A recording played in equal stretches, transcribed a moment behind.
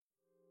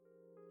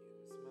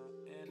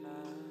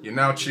You're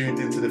now tuned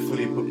into the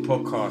Fully Booked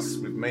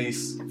podcast with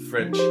Mace,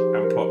 French,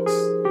 and Pox.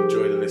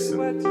 Enjoy the listen.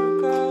 Where to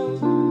go?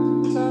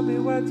 Tell me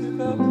where to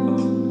go.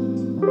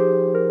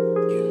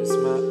 Use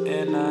my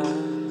inner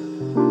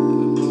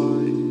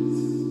voice.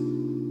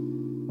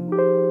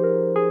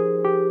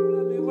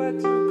 Tell me where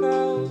to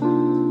go.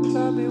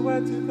 Tell me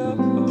where to go.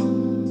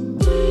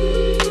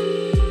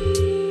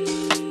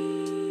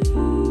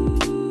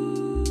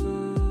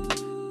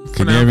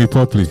 Can you hear me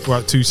properly?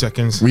 About 2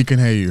 seconds. We can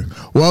hear you.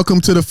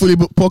 Welcome to the Fully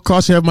Booked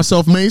podcast. You have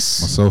myself,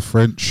 Mace. Myself,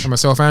 French. And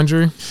myself,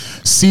 Andrew.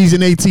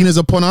 Season 18 is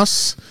upon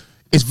us.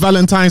 It's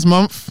Valentine's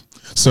month.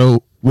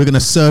 So we're going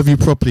to serve you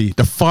properly.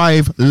 The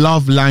 5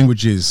 love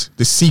languages.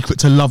 The Secret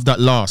to Love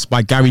That Lasts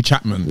by Gary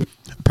Chapman.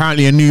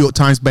 Apparently a New York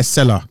Times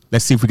bestseller.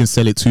 Let's see if we can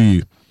sell it to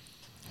you.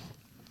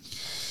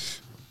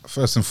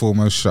 First and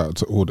foremost, shout out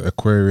to all the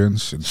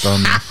Aquarians.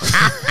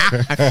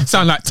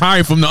 Sound like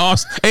Ty from the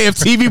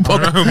AFTV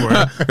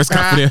podcast.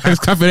 Let's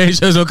clap for the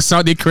shows of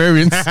Saudi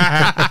Aquarians.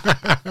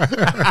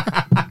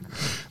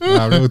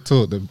 Real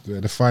talk,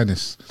 the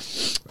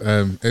finest.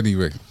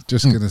 Anyway,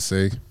 just going to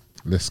say,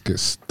 let's get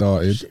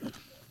started.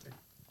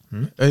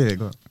 Hey,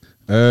 go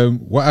on.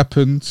 What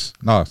happens?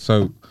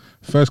 So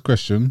first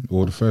question,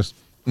 or the first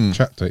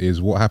chapter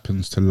is what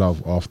happens to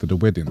love after the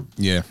wedding?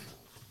 Yeah.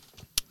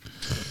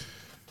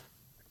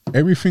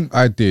 Everything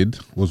I did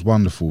was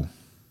wonderful,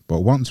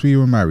 but once we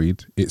were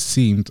married, it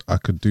seemed I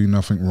could do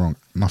nothing wrong,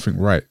 nothing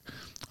right.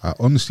 I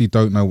honestly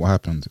don't know what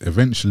happened.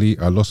 Eventually,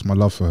 I lost my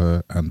love for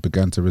her and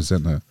began to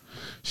resent her.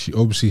 She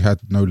obviously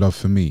had no love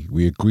for me.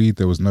 We agreed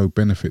there was no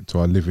benefit to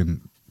our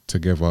living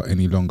together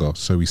any longer,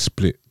 so we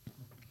split.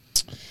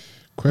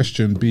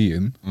 Question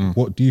being,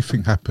 what do you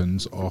think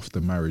happens after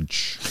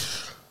marriage?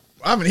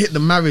 I haven't hit the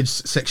marriage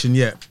section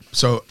yet.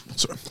 So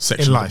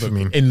section In life, I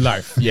mean. In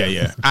life,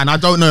 yeah. And I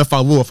don't know if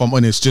I will, if I'm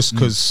honest, just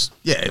because,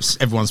 it's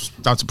everyone's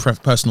down to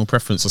personal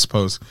preference, I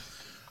suppose.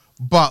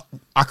 But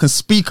I can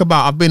speak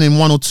about, I've been in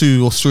 1 or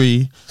 2 or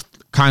 3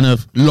 kind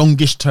of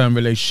longish term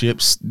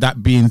relationships,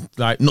 that being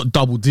like not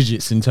double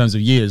digits in terms of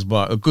years,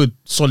 but a good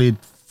solid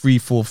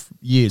 3-4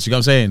 years. You know what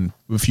I'm saying?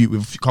 With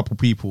a couple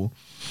people.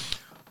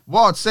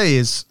 What I'd say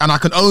is, and I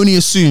can only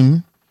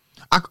assume,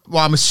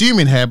 I'm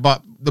assuming here,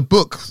 but the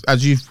book,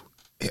 as you've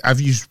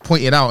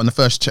pointed out in the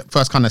first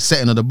kind of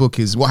setting of the book,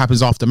 is what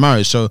happens after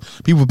marriage. So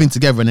people have been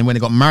together and then when they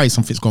got married,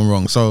 something's gone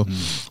wrong. So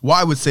what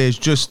I would say is,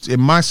 just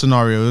in my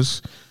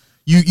scenarios,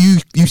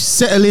 you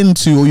settle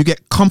into, or you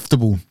get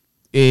comfortable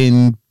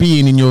in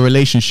being in your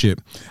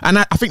relationship. And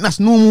I think that's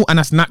normal and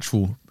that's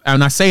natural.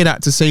 And I say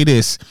that to say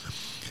this.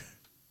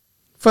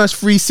 First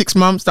 3-6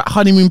 months, that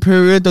honeymoon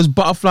period, those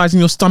butterflies in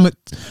your stomach,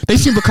 they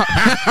seem to come.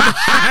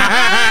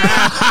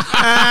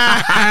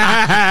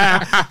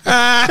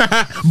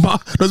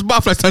 Those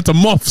butterflies turn to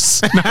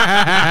moths.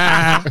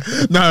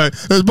 No,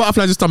 those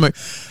butterflies in your stomach,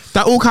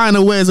 that all kind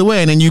of wears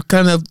away, and then you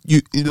kind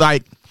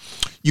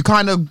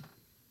of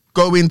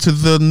go into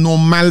the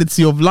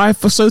normality of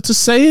life, or so to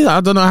say.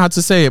 I don't know how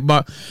to say it,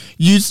 but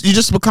you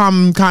just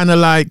become kind of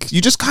like,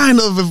 it just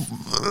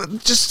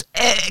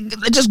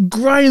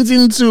grinds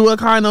into a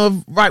kind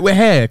of right, we're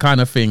here kind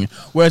of thing.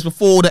 Whereas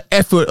before, the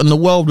effort in the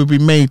world would be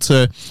made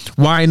to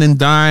wine and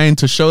dine,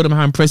 to show them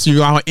how impressive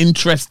you are, how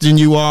interesting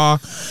you are,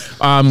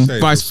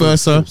 vice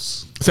versa.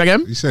 Say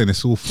again? You're saying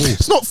it's all forced?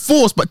 It's not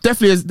forced, but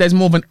definitely there's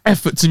more of an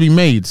effort to be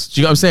made.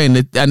 Do you know what I'm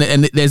saying?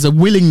 And there's a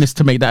willingness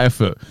to make that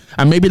effort.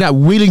 And maybe that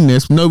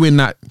willingness, knowing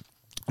that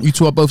you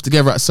two are both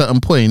together at a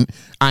certain point,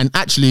 and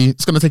actually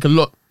it's going to take a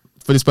lot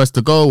for this person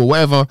to go or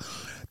whatever,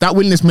 that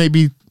willingness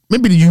maybe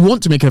you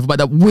want to make effort, but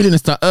that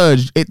willingness, that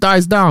urge, it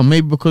dies down,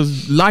 maybe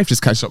because life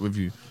just catches up with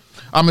you.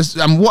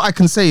 And what I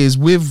can say is,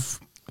 with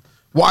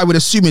what I would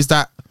assume is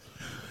that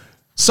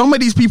some of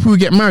these people who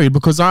get married,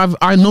 because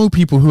I know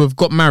people who have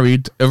got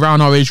married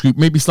around our age group,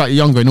 maybe slightly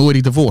younger, and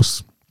already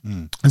divorced.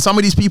 And some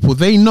of these people,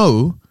 they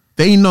know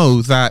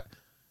that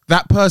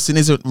person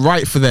isn't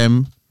right for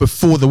them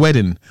before the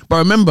wedding. But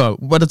remember,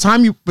 by the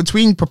time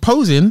between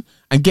proposing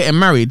and getting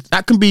married,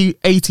 that can be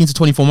 18 to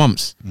 24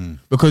 months.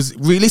 Because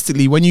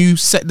realistically, when you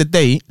set the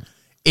date,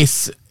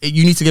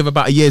 you need to give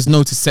about a year's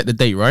notice to set the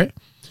date, right?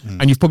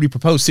 And you've probably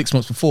proposed 6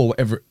 months before,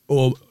 whatever,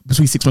 or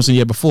between 6 months and a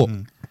year before.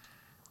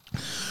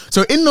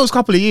 So in those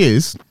couple of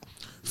years,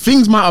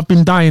 things might have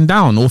been dying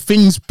down, or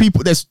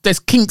there's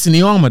kinks in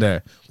the armor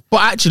there.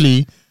 But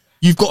actually,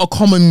 you've got a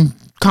common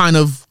kind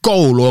of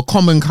goal, or a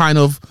common kind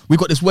of, we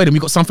got this wedding, we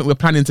got something we're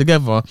planning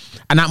together,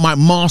 and that might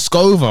mask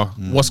over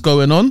what's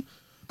going on.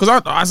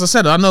 Because as I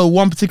said, I know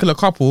one particular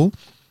couple,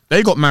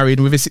 they got married,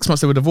 and within 6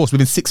 months they were divorced.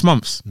 Within 6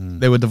 months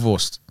they were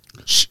divorced.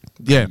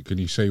 Yeah. Can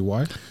you say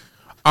why?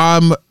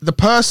 The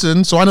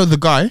person, so I know the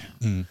guy,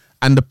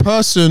 and the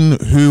person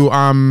who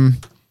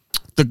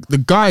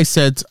the guy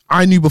said,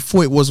 I knew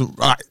before it wasn't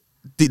right.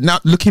 Now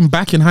looking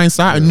back in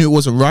hindsight, I knew it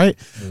wasn't right.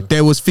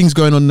 There was things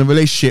going on in the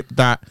relationship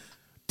that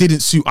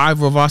didn't suit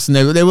either of us, and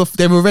there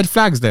were red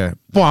flags there.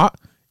 But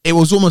it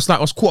was almost like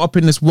I was caught up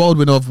in this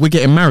whirlwind of, we're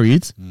getting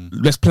married,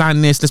 let's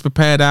plan this, let's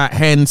prepare that,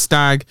 hen,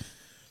 stag.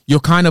 You're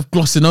kind of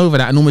glossing over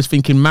that and almost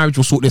thinking marriage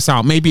will sort this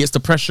out. Maybe it's the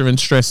pressure and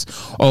stress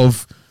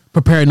of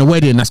preparing the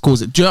wedding that's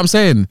caused it. Do you know what I'm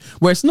saying?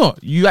 Where it's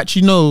not. You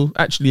actually know,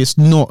 it's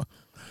not.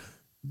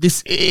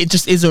 It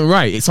just isn't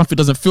right. It's something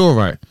doesn't feel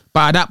right.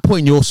 But at that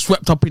point, you're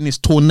swept up in this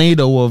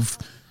tornado of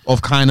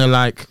kind of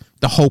like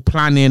the whole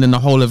planning and the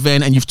whole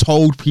event, and you've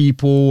told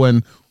people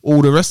and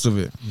all the rest of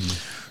it.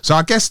 So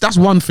I guess that's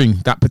one thing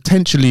that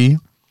potentially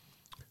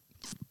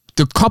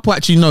the couple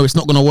actually know it's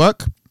not going to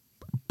work,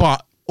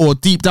 or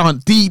deep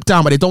down,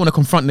 but they don't want to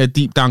confront their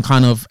deep down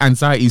kind of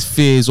anxieties,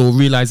 fears, or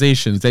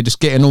realizations. They're just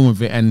getting on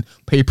with it and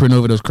papering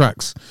over those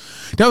cracks.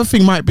 The other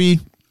thing might be,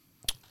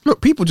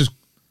 look,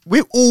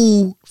 we're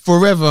all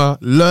forever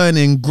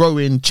learning,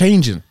 growing,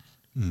 changing.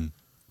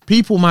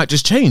 People might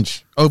just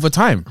change over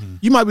time.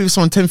 You might be with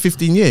someone 10,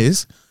 15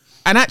 years,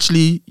 and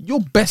actually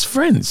you're best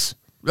friends.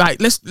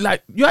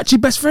 You're actually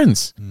best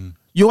friends.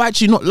 You're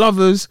actually not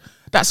lovers.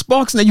 That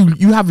sparks that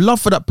you have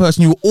love for that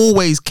person. You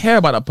always care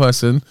about that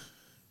person.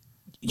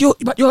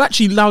 But you're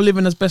actually now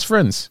living as best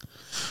friends.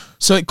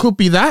 So it could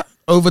be that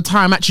over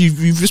time, actually,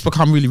 you've just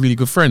become really, really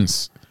good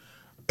friends.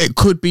 It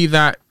could be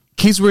that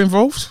kids were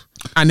involved,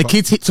 and the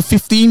kids hit to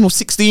 15 or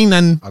 16,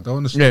 and I don't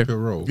want to stop your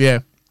role. Yeah,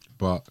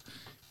 but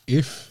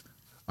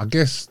I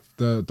guess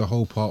the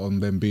whole part on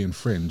them being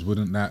friends,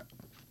 wouldn't that?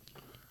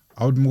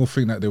 I would more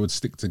think that they would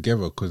stick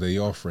together because they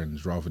are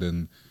friends, rather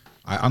than.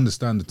 I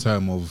understand the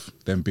term of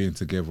them being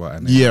together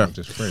and they're not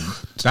just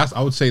friends.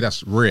 I would say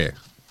that's rare.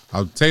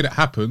 I would say that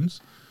happens.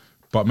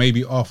 But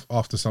maybe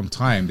after some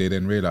time, they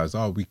then realize,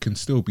 we can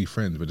still be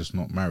friends, we're just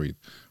not married.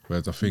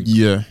 Whereas I think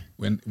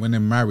when their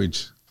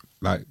marriage,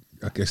 like,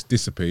 I guess,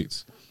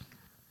 dissipates,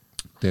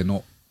 they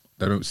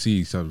don't see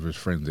each other as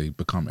friends. They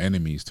become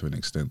enemies to an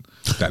extent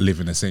that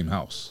live in the same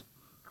house.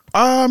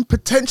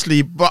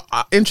 Potentially, but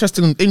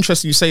interesting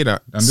you say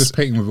that. I'm just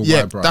painting with a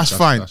white brush. That's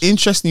fine.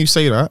 Interesting you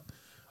say that.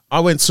 I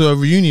went to a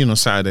reunion on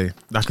Saturday,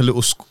 like a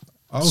little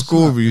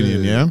school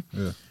reunion, yeah.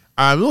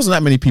 There wasn't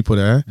that many people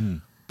there.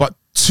 But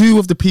two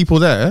of the people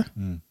there,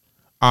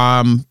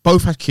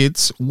 both had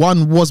kids.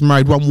 One was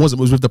married, one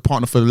wasn't, was with the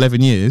partner for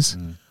 11 years.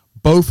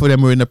 Both of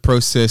them were in the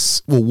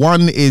process. Well,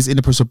 one is in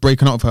the process of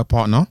breaking up with her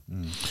partner.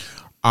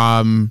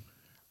 And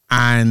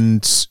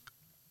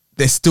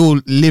they're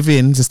still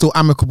living, they're still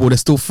amicable, they're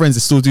still friends, they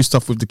still do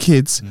stuff with the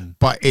kids.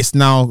 But it's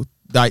now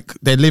like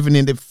they're living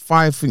in the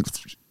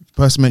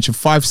person mentioned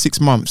 5-6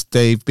 months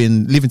they've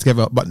been living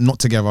together but not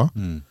together.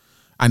 And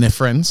they're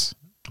friends.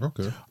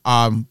 Okay.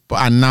 And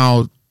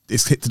now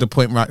it's hit to the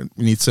point where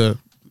we need to,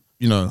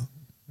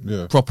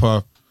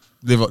 proper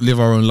live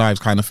our own lives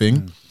kind of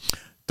thing.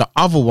 The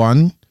other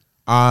one,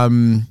 I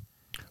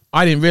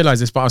didn't realize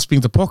this, but I was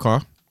speaking to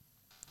Poca.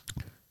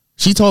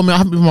 She told me I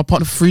haven't been with my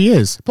partner for 3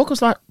 years.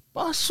 Poca's like,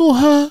 but I saw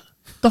her,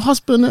 the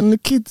husband and the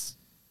kids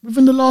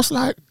within the last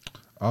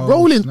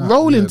rolling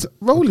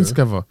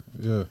together.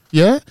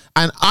 Yeah.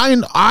 And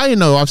I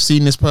know I've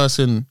seen this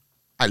person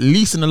at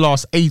least in the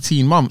last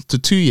 18 months to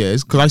 2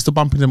 years, because I used to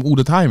bump into them all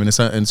the time in a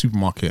certain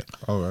supermarket.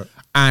 All right.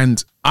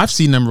 And I've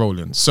seen them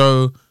rolling.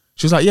 So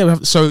she was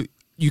like, so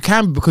you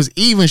can, because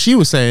even she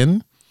was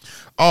saying,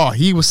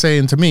 he was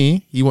saying to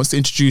me, he wants to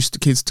introduce the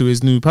kids to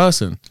his new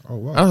person. Oh,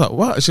 wow. I was like,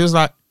 what? She was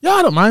like, yeah,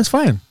 I don't mind, it's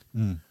fine.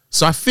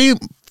 So I feel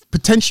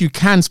potentially you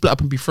can split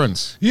up and be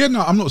friends. Yeah, no,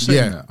 I'm not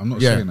saying that. I'm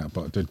not saying that.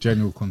 But the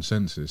general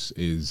consensus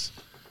is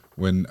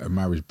when a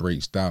marriage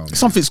breaks down,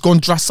 something's gone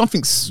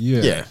drastic.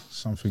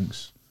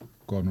 Something's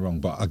gone wrong.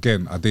 But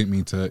again, I didn't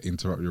mean to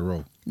interrupt your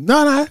role.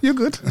 No, you're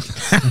good.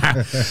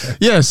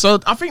 So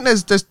I think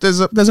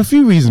there's a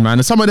few reasons, man.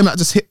 And some of them that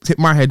just hit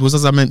my head was,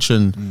 as I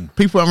mentioned,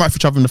 people aren't right for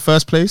each other in the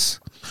first place.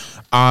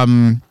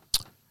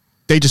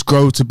 They just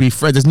grow to be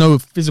friends. There's no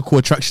physical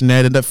attraction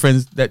there. They're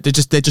friends. They're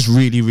just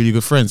really, really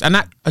good friends. And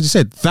that, as you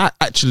said, that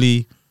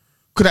actually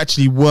could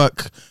actually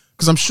work.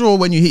 Because I'm sure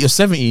when you hit your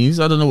 70s,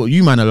 I don't know what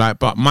you man are like,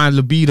 but my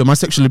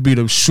sexual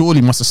libido surely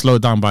must have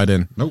slowed down by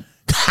then. Nope.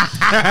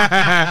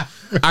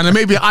 And then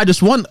maybe I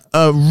just want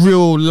a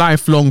real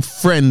lifelong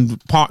friend,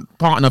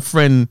 partner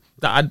friend,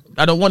 that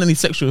I don't want any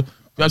sexual. You know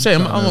what I'm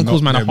saying? I'm gonna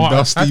cause man a heart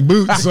dusty attack.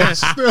 boots on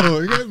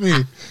still, you get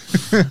me?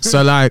 So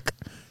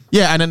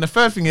and then the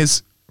third thing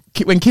is,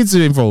 when kids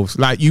are involved,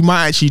 like, you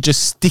might actually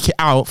just stick it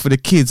out for the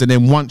kids, and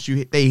then once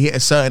they hit a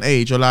certain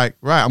age, you're like,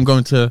 right, I'm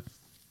going to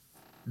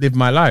live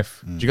my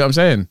life. Do you get what I'm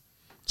saying?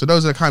 So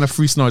those are the kind of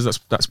 3 scenarios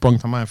that sprung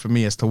to mind for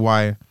me as to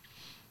why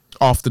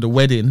after the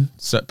wedding,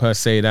 per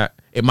se, that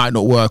it might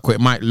not work, or it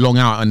might long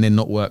out and then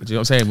not work. Do you know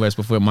what I'm saying? Whereas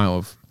before it might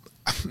have.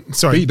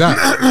 Sorry. Beat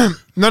that.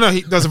 No,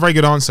 that's a very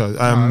good answer.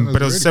 But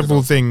there's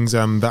several things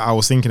that I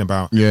was thinking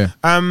about. Yeah.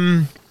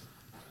 I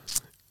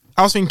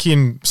was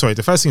thinking,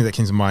 the first thing that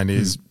came to mind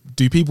is,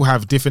 do people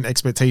have different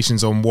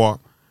expectations on what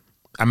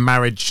a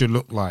marriage should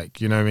look like?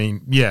 You know what I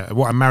mean? Yeah,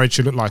 what a marriage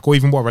should look like, or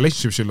even what a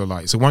relationship should look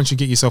like. So once you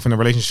get yourself in a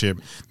relationship,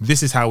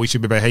 this is how we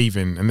should be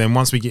behaving. And then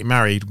once we get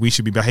married, we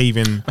should be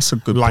behaving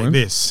like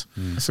this.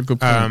 That's a good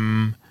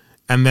point.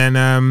 And then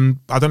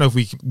I don't know if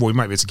we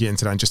might be able to get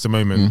into that in just a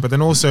moment. But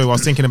then also I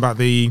was thinking about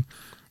the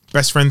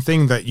best friend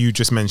thing that you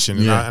just mentioned.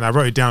 And I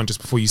wrote it down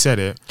just before you said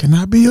it. Can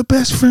I be your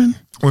best friend?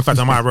 Well, in fact,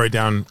 I might have wrote it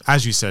down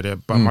as you said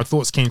it, but my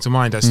thoughts came to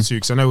mind as to,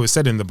 because I know it was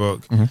said in the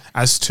book,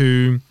 as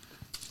to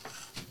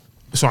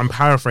so I'm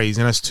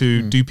paraphrasing as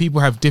to do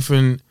people have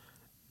different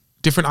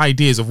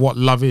ideas of what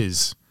love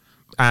is?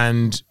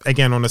 And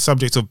again, on the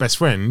subject of best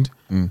friend,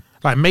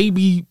 like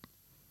maybe,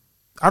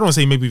 I don't want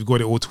to say maybe we've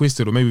got it all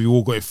twisted or maybe we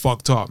all got it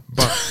fucked up,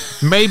 but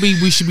maybe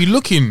we should be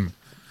looking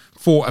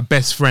for a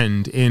best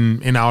friend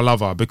in our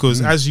lover,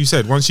 because as you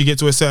said, once you get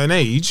to a certain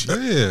age,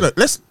 Look,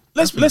 let's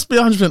be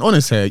 100%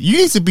 honest here. You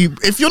need to be,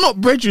 if you're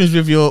not brethren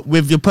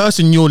with your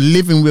person you're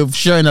living with,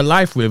 sharing a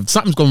life with,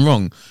 something's gone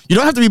wrong. You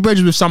don't have to be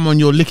brethren with someone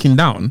you're licking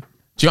down.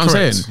 Do you know what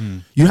I'm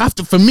saying? You have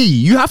to, for me,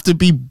 you have to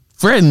be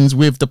friends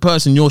with the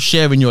person you're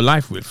sharing your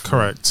life with.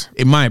 correct.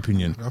 In my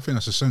opinion. I think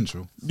that's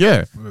essential.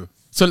 Yeah.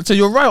 So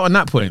you're right on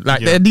that point.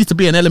 Like there needs to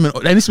be an element,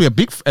 there needs to be a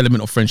big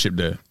element of friendship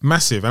there.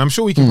 Massive. And I'm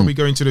sure we can probably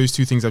go into those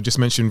two things I've just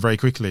mentioned very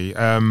quickly.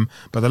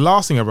 But the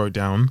last thing I wrote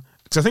down,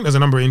 because I think there's a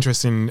number of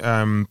interesting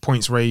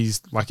points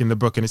raised like in the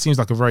book, and it seems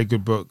like a very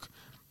good book.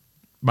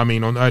 I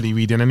mean, on early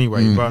reading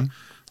anyway, but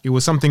it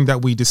was something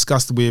that we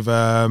discussed with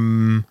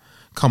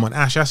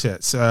Ash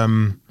Assets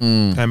in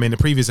the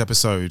previous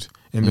episode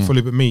in the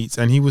Fully But Meets,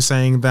 and he was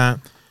saying that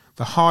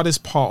the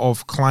hardest part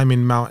of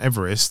climbing Mount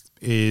Everest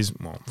is,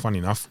 well, funny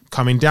enough,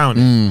 coming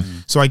down.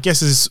 So I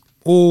guess it's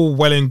all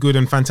well and good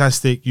and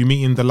fantastic. You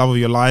meeting the love of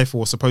your life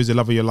or supposed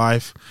love of your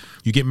life.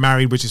 You get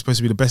married, which is supposed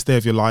to be the best day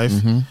of your life.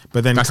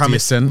 But then That's the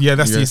ascent. Yeah,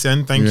 that's the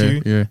ascent. Thank Yeah,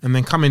 you. yeah. And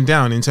then coming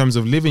down in terms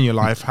of living your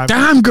life.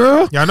 Damn,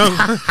 girl. Yeah, I know.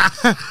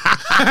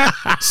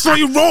 So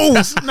you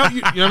rolls. No,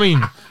 you know what I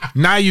mean?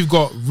 Now you've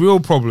got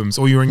real problems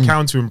or you're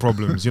encountering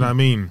problems. You know what I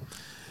mean?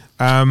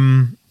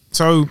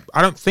 So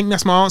I don't think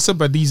that's my answer,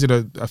 but these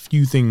are a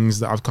few things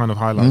that I've kind of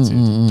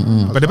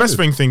highlighted. But the best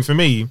friend thing for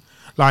me,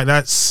 like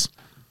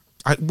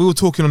we were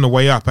talking on the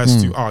way up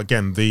as to,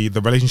 again, the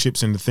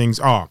relationships and the things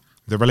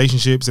the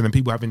relationships and then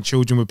people having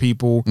children with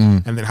people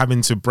and then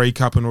having to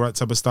break up and all that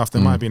type of stuff.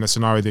 There might be in a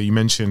scenario that you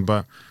mentioned,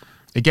 but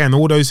again,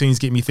 all those things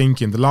get me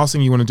thinking. The last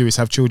thing you want to do is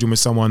have children with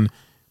someone.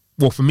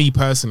 Well, for me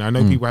personally, I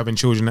know people having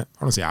children, I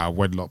don't say out of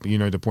wedlock, but you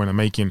know the point I'm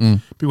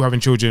making. People having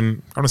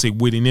children, I don't say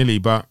willy-nilly,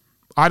 but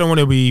I don't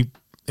want to be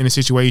in a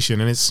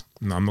situation, and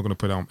I'm not going to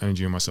put out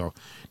energy on myself.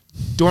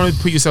 Don't want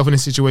to put yourself in a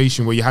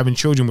situation where you're having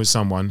children with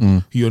someone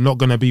who you're not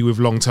going to be with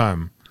long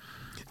term.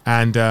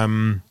 And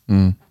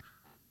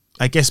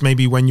I guess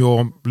maybe when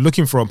you're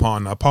looking for a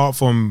partner, apart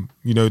from,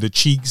 you know, the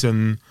cheeks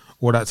and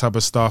all that type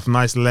of stuff,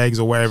 nice legs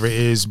or whatever it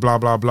is, blah,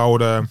 blah, blah, all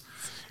the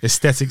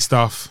aesthetic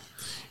stuff,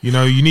 you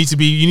know, you need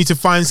to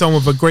find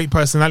someone with a great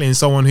personality and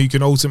someone who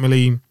can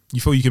ultimately,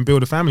 you feel you can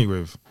build a family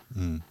with.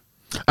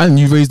 And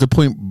you raised the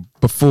point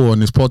before on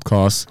this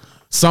podcast,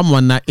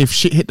 someone that if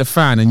shit hit the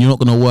fan and you're not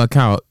going to work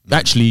out,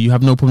 actually you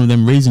have no problem with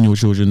them raising your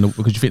children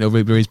because you think they'll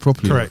be raised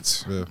properly.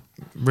 Correct. Yeah.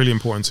 Really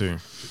important too.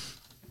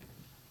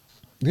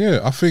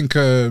 Yeah, I think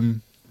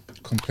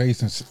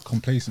complacency.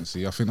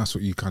 I think that's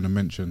what you kind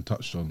of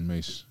touched on,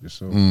 Mace,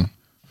 yourself. I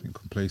think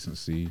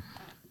complacency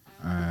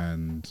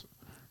and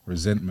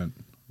resentment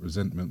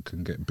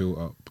can get built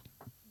up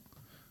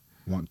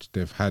once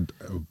they've had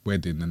a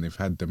wedding and they've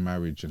had the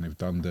marriage and they've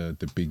done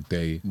the big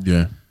day.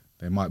 Yeah.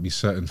 There might be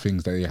certain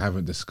things that they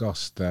haven't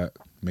discussed that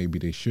maybe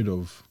they should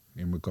have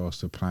in regards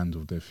to plans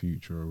of their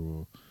future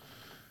or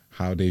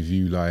how they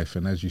view life.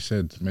 And as you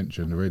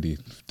mentioned already,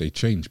 they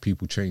change,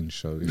 people change.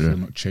 So if you're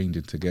not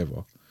changing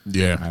together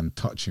and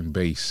touching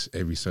base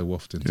every so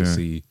often to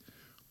see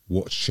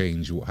what's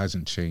changed, what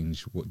hasn't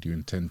changed, what do you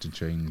intend to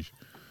change,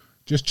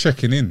 just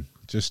checking in,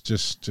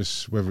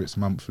 just whether it's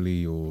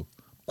monthly or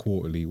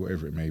quarterly,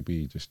 whatever it may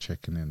be, just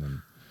checking in and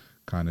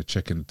kind of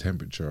checking the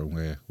temperature and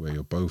where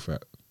you're both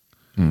at.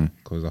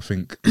 Because I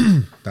think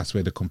that's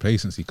where the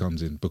complacency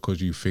comes in, because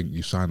you think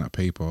you sign that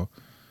paper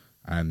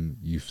and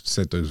you've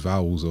said those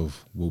vows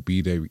of we'll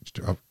be there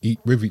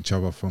with each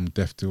other from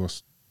death to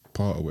us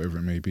part or whatever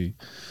it may be.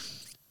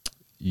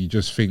 You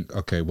just think,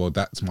 okay, well,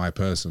 that's my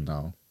person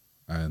now,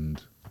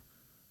 and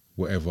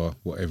whatever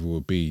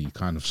will be, you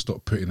kind of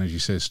stop putting, as you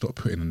said, stop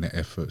putting in the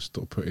effort,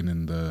 stop putting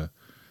in the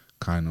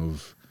kind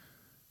of,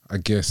 I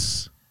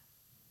guess,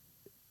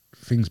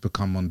 things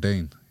become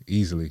mundane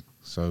easily.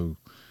 So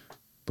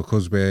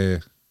because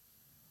we're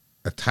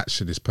attached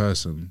to this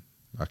person,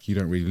 like you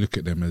don't really look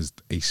at them as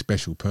a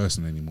special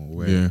person anymore,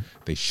 where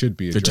they should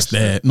be addressed.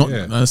 They're just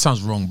there. That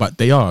sounds wrong, but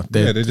they are.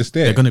 They're just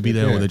there. They're going to be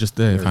there, or they're just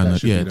there. That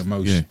should be the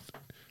most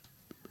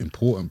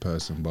important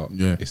person, but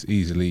it's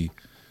easily,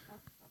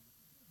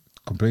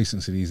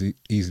 complacency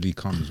easily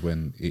comes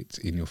when it's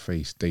in your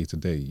face day to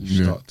day.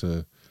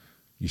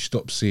 You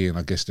stop seeing,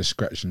 I guess, the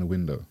scratch in the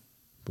window,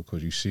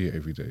 because you see it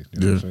every day. You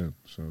know what I'm saying?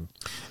 So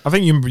I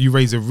think you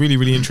raised a really,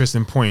 really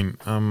interesting point.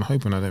 I'm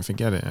hoping I don't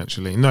forget it,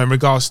 actually. No, in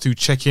regards to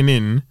checking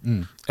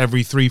in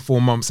every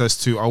 3-4 months as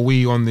to, are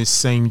we on this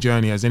same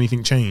journey? Has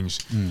anything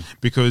changed?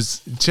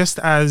 Because just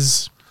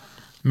as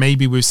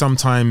maybe with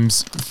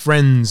sometimes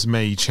friends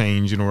may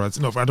change and all that.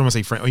 No, I don't want to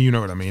say friends. Oh, you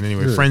know what I mean.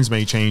 Anyway, friends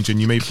may change and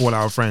you may fall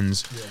out of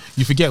friends.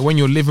 You forget when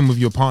you're living with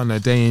your partner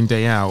day in,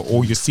 day out,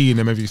 or you're seeing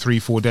them every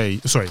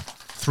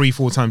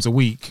 3-4 times a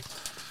week,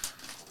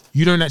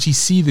 you don't actually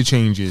see the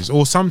changes.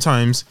 Or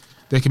sometimes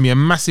there can be a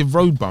massive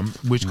road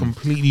bump which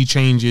completely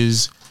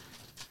changes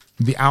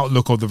the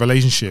outlook of the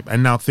relationship,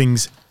 and now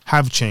things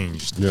have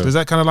changed. Yeah. Does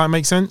that kind of like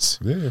make sense?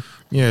 Yeah.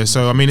 Yeah.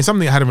 So I mean, it's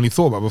something I hadn't really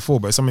thought about before,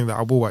 but it's something that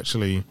I will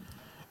actually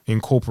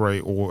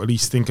incorporate, or at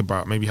least think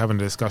about. Maybe having a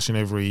discussion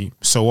every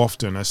so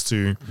often as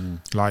to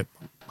like,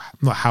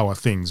 not how are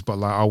things, but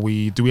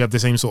like, do we have the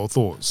same sort of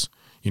thoughts?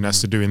 You know,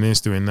 as to doing this,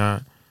 doing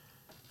that,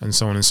 and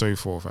so on and so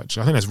forth.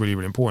 Actually, I think that's really,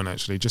 really important.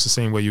 Actually, just the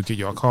same way you get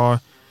your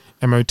car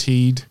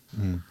MOT'd.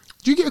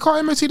 Do you get a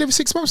car MOT'd every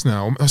 6 months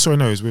now? Oh, sorry,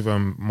 no, it's with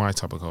my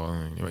type of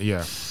car.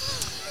 Yeah,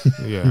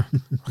 yeah.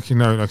 Okay,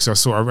 no,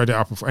 because I read it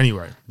up before.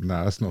 Anyway,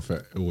 Nah, that's not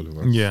for all of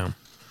us. yeah.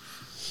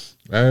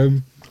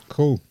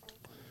 Cool.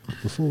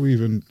 Before we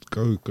even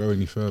go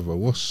any further,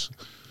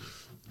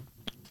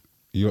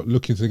 you're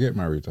looking to get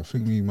married? I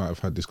think we might have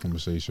had this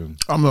conversation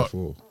I'm not.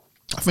 before.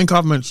 I think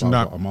I've mentioned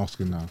But that. I'm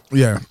asking now.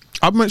 Yeah,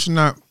 I've mentioned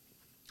that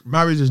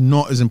marriage is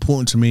not as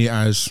important to me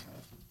as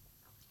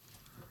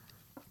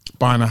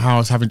buying a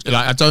house, having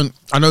like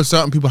I know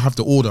certain people have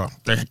the order.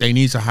 They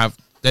need to have.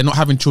 They're not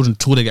having children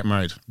till they get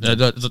married.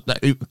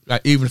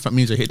 Like even if that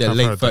means they hit their I've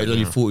late heard that, 30s,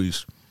 early yeah.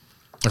 40s.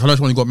 Like I know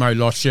someone who got married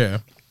last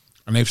year,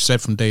 and they've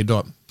said from day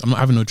dot, I'm not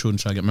having no children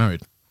till I get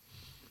married.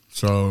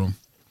 So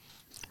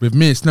with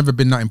me, it's never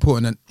been that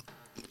important. And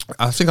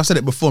I think I said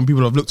it before, and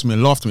people have looked at me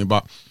and laughed at me,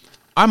 but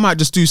I might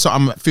just do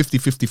something at 50,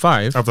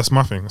 55. Oh, that's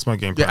my thing. That's my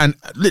game plan. Yeah, and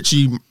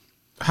literally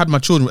had my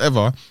children,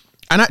 whatever,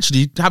 and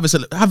actually have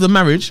the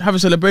marriage, have a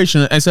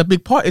celebration. It's a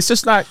big part. It's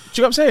just like, do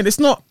you know what I'm saying? It's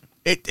not.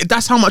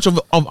 That's how much of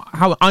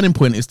how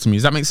unimportant it is to me.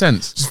 Does that make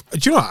sense? Do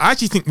you know what? I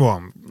actually think,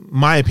 well,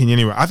 my opinion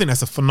anyway, I think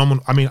that's a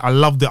phenomenal. I mean, I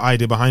love the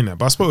idea behind that.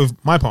 But I spoke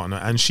with my partner,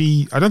 and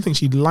I don't think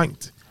she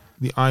liked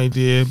the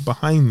idea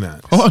behind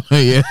that. Oh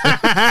yeah.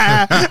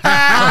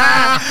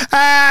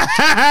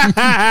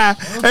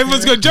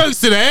 Everyone's got jokes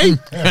today.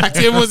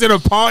 Actually, everyone's in a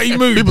party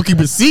mood. People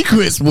keeping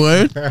secrets,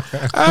 boy.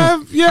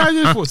 Yeah, I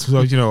just thought, so,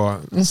 you know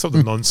what? Stop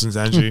the nonsense,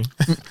 Andrew.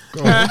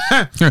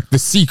 The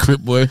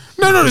secret, boy.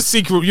 No, not a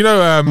secret. You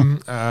know,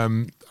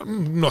 I'm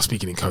not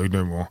speaking in code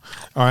no more.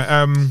 All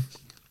right.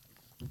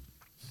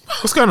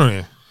 What's going on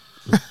here?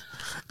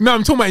 No,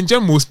 I'm talking about in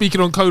general, speaking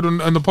on code on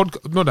the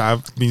podcast. Not that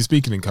I've been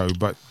speaking in code,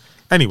 but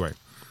anyway.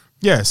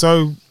 Yeah,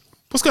 so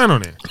what's going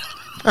on here?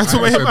 That's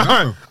what we're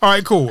all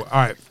right, cool.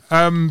 All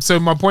right. So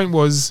my point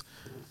was,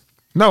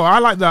 no, I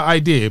like that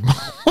idea.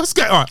 What's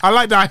going on? I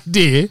like the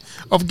idea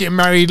of getting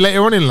married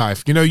later on in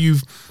life. You know,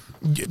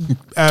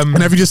 And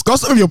have you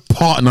discussed it with your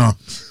partner?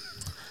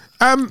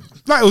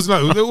 Like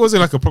it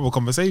wasn't like a proper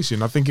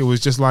conversation. I think it was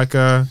just like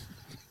a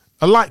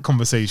light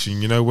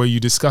conversation, you know, where you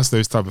discuss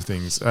those type of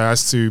things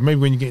as to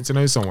maybe when you're getting to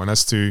know someone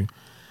as to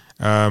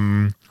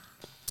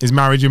is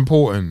marriage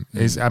important?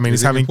 Is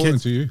Is having important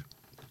kids? to you?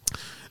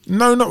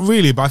 No, not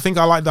really. But I think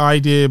I like the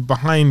idea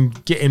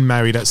behind getting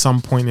married at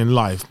some point in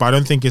life. But I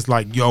don't think it's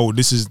like, yo,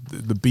 this is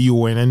the be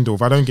all and end all.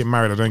 If I don't get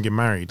married, I don't get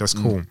married. That's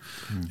cool.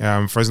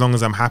 For as long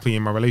as I'm happy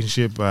in my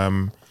relationship,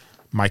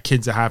 my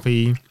kids are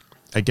happy.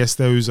 I guess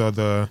those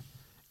are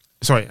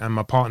and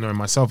my partner and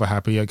myself are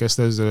happy. I guess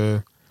those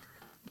are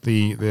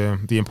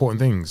the important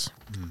things.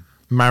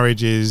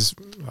 Marriage is,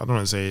 I don't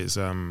want to say it's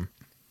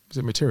is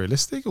it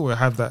materialistic, or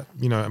have that,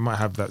 you know, it might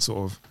have that sort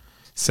of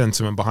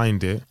sentiment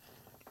behind it.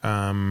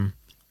 I'm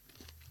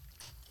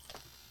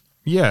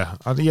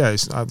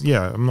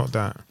not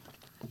that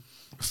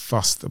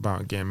fussed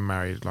about getting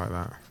married like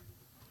that.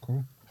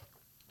 Cool.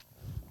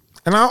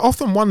 And I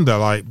often wonder,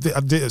 like,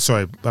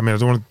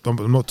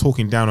 I'm not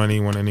talking down on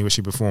anyone, any way,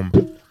 shape, or form.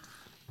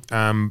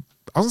 I was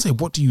gonna say,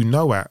 what do you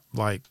know at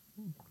like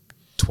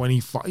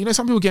 25? You know,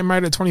 some people get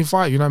married at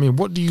 25. You know what I mean?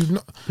 What do you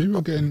know? People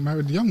are getting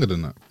married younger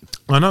than that.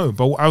 I know,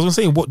 but I was gonna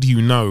say, what do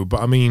you know?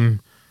 But I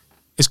mean,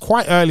 it's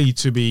quite early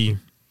to be.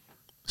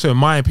 So, in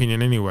my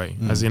opinion, anyway,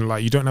 as in,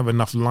 like, you don't have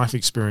enough life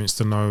experience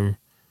to know.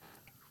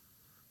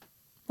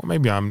 Well,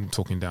 maybe I'm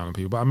talking down on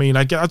people, but I mean,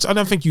 I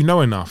don't think you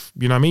know enough.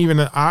 You know what I mean? Even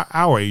at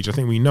our age, I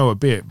think we know a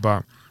bit,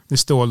 but there's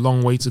still a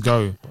long way to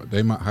go. But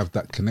they might have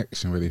that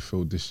connection where they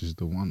feel this is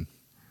the one.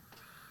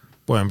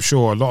 Boy, I'm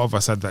sure a lot of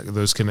us had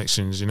those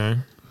connections, you know?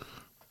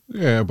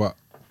 Yeah, but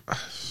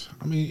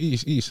I mean,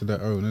 each to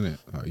their own, innit?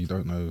 Like, you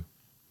don't know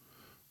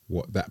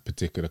what that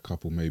particular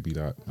couple may be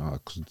like.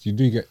 Because you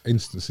do get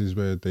instances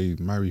where they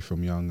marry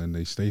from young and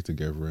they stay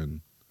together, and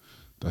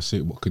that's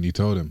it. What can you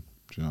tell them?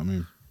 Do you know what I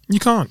mean? You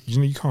can't.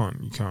 You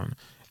can't.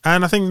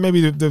 And I think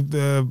maybe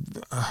the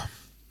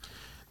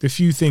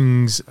few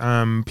things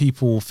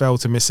people fail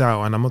to miss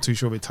out, and I'm not too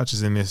sure if it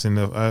touches in this in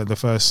the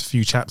first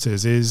few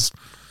chapters, is,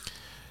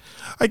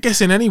 I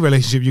guess, in any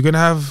relationship you're going to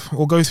have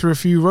or go through a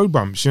few road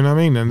bumps, you know what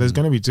I mean? And there's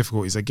going to be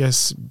difficulties. I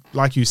guess,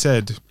 like you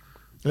said,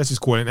 let's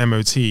just call it an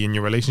MOT in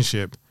your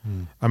relationship.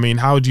 I mean,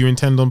 how do you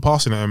intend on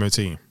passing an MOT?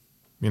 You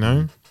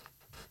know?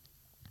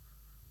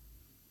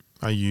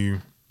 Are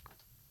you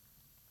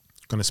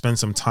going to spend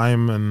some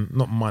time, and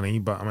not money,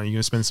 but I mean, you're going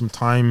to spend some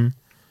time,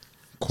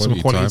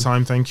 Quality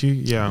time, thank you.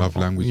 Yeah. Love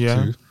language yeah.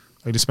 too.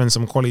 Are you to spend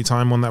some quality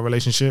time on that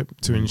relationship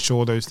to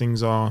ensure those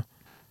things are,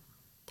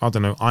 I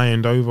don't know,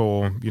 ironed over,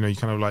 or, you know, you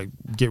kind of like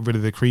get rid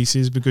of the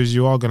creases, because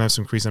you are going to have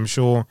some creases. I'm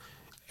sure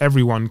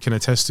everyone can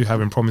attest to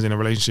having problems in a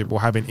relationship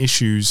or having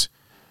issues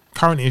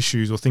current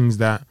issues or things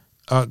that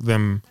irk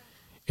them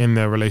in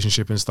their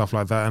relationship and stuff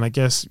like that. And I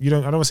guess I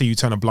don't want to say you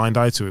turn a blind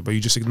eye to it, but you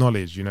just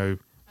acknowledge,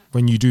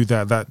 when you do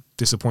that, that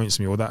disappoints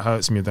me or that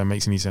hurts me, if that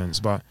makes any sense.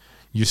 But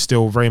you're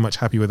still very much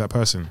happy with that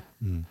person.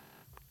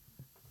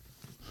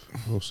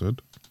 Well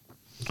said.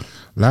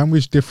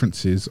 Language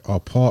differences are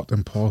part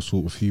and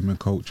parcel of human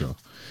culture.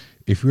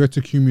 If we are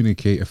to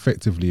communicate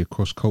effectively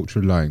across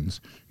cultural lines,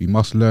 we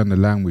must learn the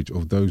language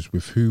of those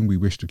with whom we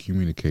wish to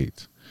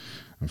communicate.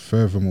 And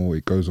furthermore,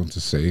 it goes on to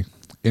say,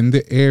 in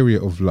the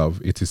area of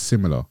love, it is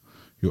similar.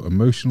 Your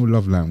emotional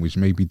love language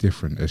may be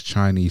different as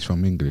Chinese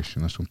from English,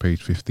 and that's on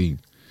page 15.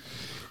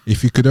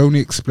 If you could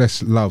only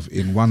express love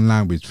in one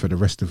language for the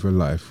rest of your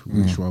life,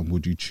 which one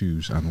would you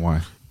choose and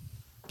why?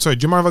 Sorry,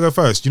 do you mind if I go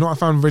first? You know what I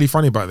found really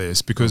funny about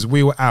this? Because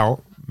we were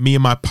out, me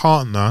and my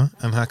partner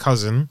and her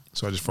cousin.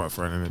 So I just thought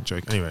for a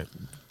joke. Anyway,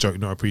 joke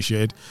not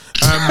appreciated.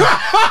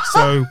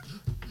 So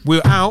we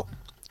were out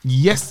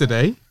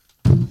yesterday,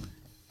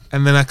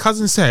 and then her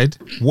cousin said,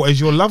 "What is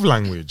your love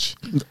language?"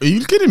 Are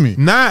you kidding me?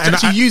 Nah, and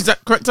she used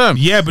that correct term.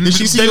 Yeah, but did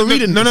she see they you don't-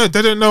 reading? No,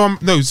 they don't know.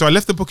 No, so I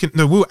left the book in.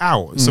 No, we were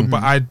out. So,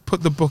 but I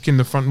put the book in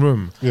the front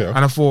room. Yeah. And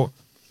I thought,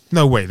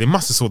 no way, they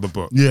must have saw the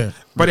book. Yeah.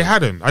 but they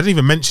hadn't. I didn't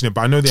even mention it,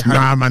 but I know they had.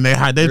 Nah, man, they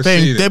had. They've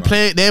seen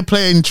it, They're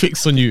playing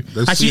tricks on you.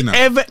 They've Has she seen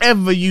that.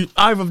 ever you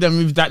either of them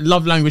with that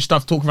love language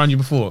stuff talk around you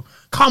before?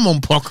 Come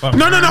on, Pocker.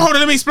 No, hold on.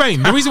 Let me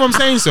explain. The reason why I'm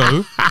saying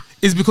so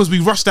is because we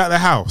rushed out the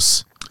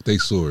house. They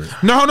saw it.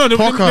 No, let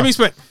Pocker. me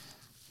explain.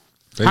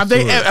 Have saw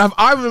it. have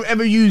either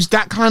ever used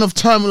that kind of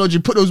terminology?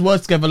 Put those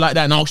words together like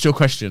that and asked you a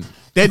question.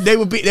 They're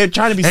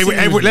trying to be. Hey,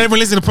 silly with let you. everyone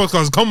listen to the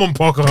podcast. Come on,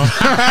 Poker.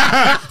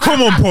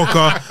 Come on,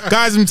 Poker.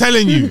 Guys, I'm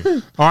telling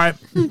you. All right.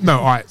 No,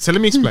 all right. So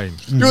let me explain.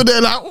 You're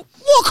there like,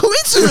 what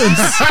coincidence?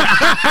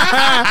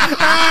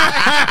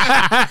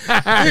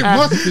 It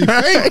must be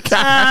fake.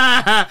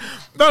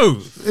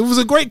 No, it was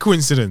a great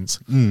coincidence.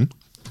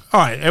 All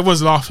right,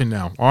 everyone's laughing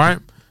now. All right,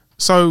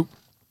 so,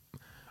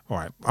 all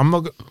right, I'm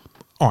not.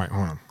 All right,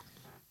 hold on.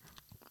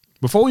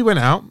 Before we went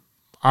out,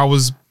 I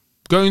was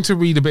going to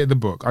read a bit of the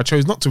book. I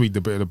chose not to read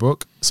the bit of the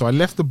book, so I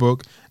left the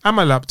book and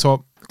my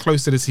laptop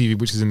close to the TV,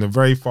 which is in the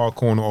very far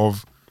corner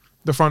of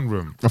the front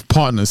room. Of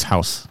partner's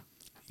house.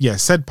 Yeah,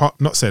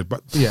 not said,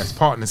 but yes,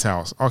 partner's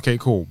house. Okay,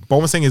 cool. But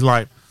what I'm saying is,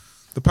 like,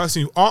 the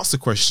person who asked the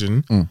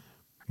question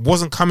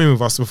wasn't coming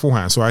with us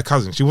beforehand. So our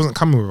cousin, she wasn't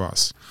coming with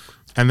us.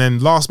 And then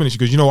last minute, she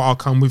goes, you know what, I'll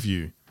come with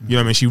you. You know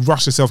what I mean? She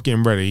rushed herself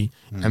getting ready,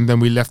 and then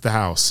we left the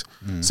house.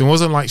 So it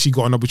wasn't like she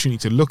got an opportunity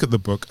to look at the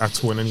book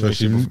at all in any So way.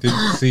 she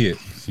didn't see it.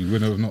 She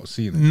would have not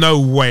seen it.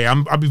 No way.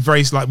 I'd be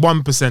very, like,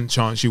 1%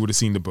 chance she would have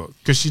seen the book.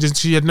 Because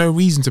she had no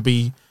reason to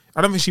be...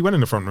 I don't think she went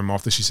in the front room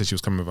after she said she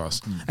was coming with us.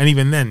 And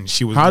even then,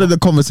 she was... How did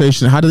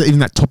even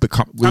that topic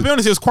come? I'll be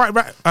honest, it was quite...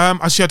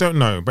 actually, I don't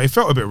know. But it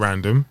felt a bit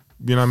random.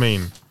 You know what I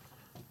mean?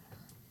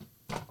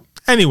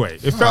 Anyway,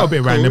 it felt a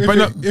bit random.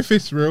 But If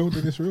it's real,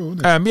 then it's real,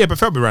 isn't it? yeah, but it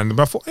felt a bit random.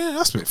 But I thought, yeah,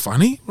 that's a bit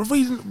funny. We're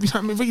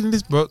reading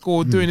this book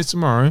or doing this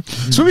tomorrow.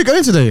 So where we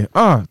going today?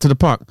 To the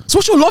park. So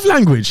what's your love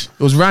language?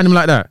 It was random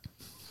like that.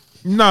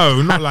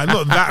 No, not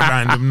that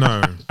random.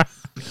 No,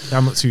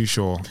 I'm not too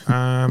sure.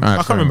 I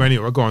can't remember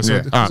anyway. Go on. So,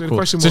 the Cool.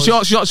 question So was,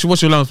 she asked you,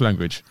 what's your love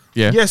language?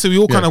 Yeah. yeah. So we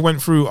all kind Yeah. of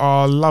went through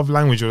our love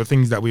language or the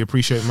things that we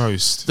appreciate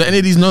most. Do any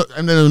of these know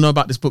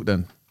about this book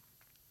then?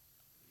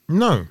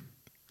 No.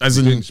 As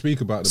You in, didn't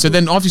speak about the so book.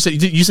 then after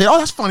you say, oh,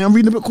 that's funny. I'm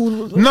reading a book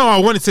called. No, I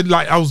wanted to,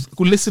 like, I was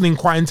listening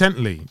quite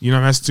intently, you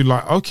know, as to,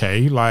 like,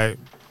 okay, like,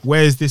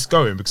 where's this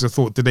going? Because I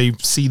thought, did they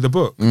see the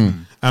book?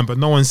 But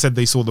no one said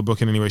they saw the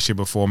book in any way,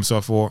 shape, or form. So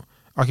I thought,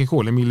 okay,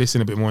 cool, let me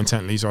listen a bit more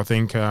intently. So I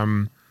think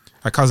her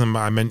cousin,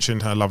 I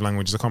mentioned her love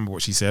languages. I can't remember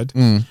what she said.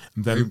 Then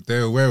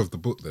They're aware of the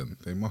book then.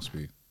 They must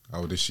be, I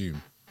would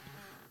assume.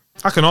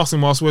 I can ask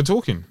them whilst we're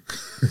talking.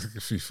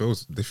 If you feel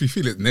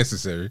it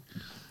necessary.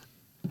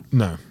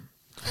 No.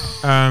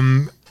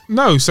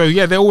 No, so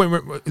yeah, they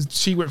all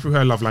she went through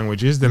her love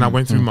languages, then I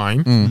went through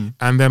mine,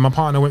 and then my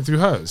partner went through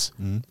hers.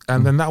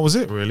 And then that was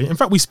it, really. In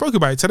fact, we spoke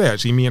about it today,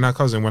 actually, me and our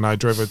cousin, when I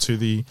drove her to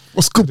the...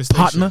 What's good, the station.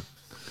 partner?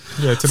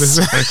 Yeah, to the...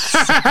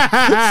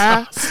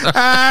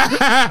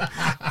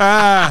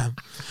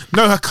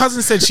 no, her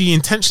cousin said she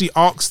intentionally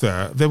asked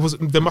her, there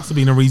must have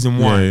been a reason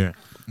why. Yeah.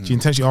 She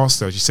intentionally asked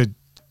her, she said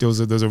there's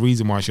a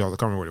reason why she asked, I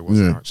can't remember what it was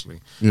now, actually.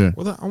 Yeah.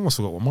 Well, I almost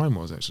forgot what mine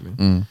was, actually.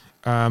 No,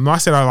 I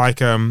said I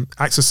like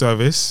acts of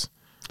service.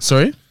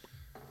 Sorry?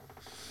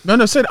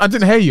 No, said I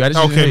didn't hear you. I just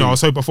didn't Okay, hear no, you. I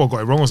was hoping before I got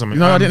it wrong or something.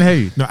 No, I didn't hear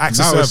you. No, acts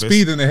of Now it's service.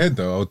 speeding ahead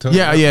though, I'll tell you.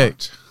 Yeah, that yeah.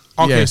 much.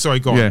 Okay, Yeah. sorry,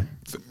 go on. Yeah.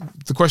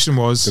 The question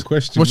was... The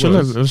question What's your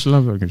was,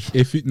 love language?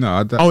 if you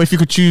If you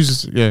could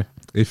choose, yeah.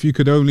 if you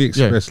could only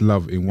express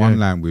love in one Yeah.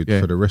 language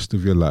Yeah. for the rest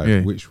of your life,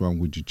 Yeah. which one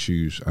would you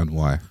choose and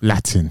why?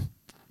 Latin.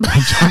 I'm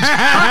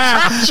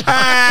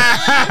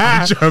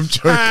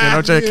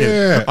joking.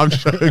 Yeah. I'm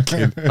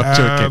joking.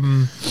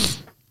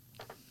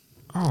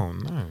 Oh,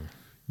 no.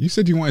 You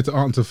said you wanted to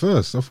answer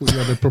first. I thought you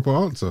had a proper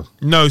answer.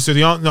 No, so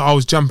the answer, I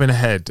was jumping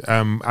ahead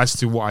as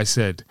to what I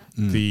said.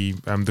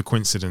 the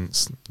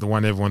coincidence, the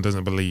one everyone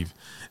doesn't believe.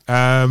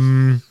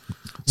 The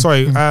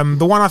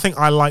one I think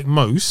I like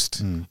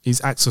most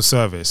is acts of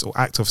service or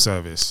act of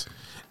service.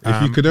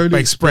 If you could only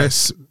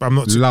express I'm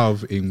not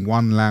love in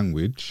one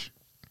language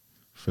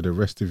for the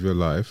rest of your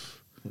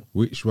life,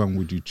 which one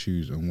would you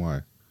choose and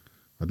why?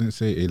 I didn't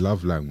say a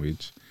love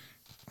language,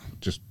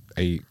 just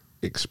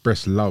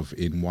express love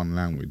in one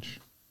language.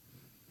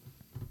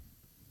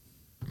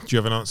 Do you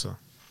have an answer?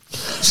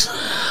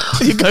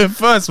 You go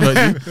first,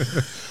 mate.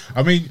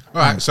 I mean,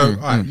 all right, so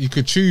you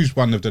could choose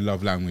one of the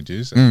love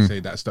languages and say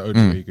that's the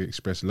only way you can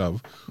express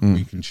love, or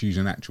you can choose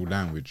an actual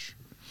language.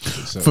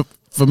 So,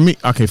 For me,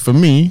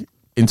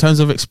 in terms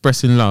of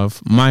expressing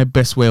love, my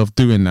best way of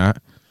doing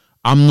that,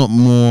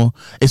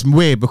 it's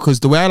weird because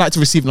the way I like to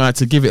receive and I like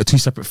to give it are two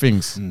separate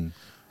things.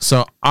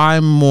 So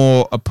I'm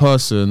more a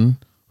person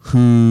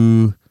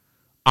who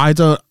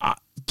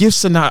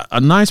gifts and that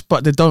are nice,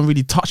 but they don't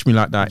really touch me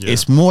like that. Yeah.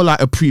 It's more like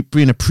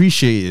being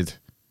appreciated.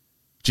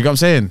 Do you get what I'm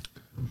saying?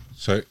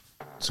 so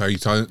in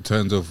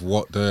terms of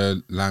what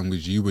the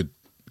language you would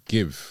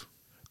give,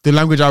 The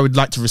language I would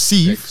like to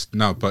receive.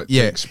 to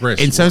Yeah,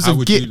 express. in terms how of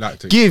would you like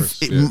to give,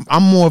 express? Yeah.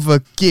 I'm more of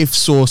a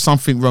gifts or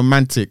something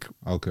romantic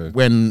Okay.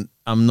 when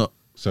I'm not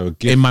So a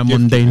gift, in my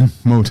mundane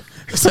mode.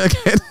 So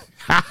again,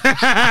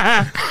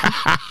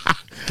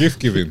 gift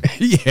giving.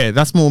 yeah,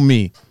 that's more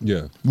me.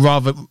 Yeah.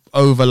 Rather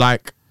over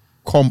like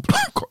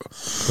Compliment.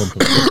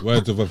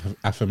 Words of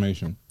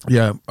affirmation.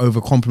 yeah,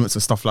 over compliments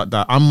and stuff like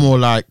that. I'm more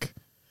like,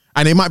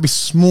 and it might be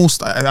small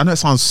stuff. I know it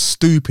sounds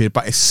stupid,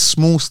 but it's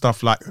small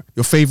stuff like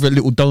your favorite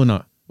little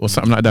donut or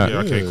something like that. Yeah,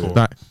 okay, cool.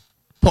 Like,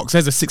 Pox,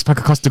 there's a 6-pack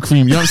of custard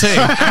cream. You know what I'm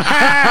saying?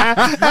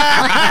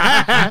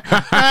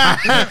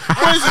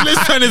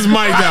 Let's turn his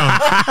mic down.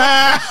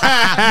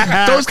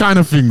 Those kind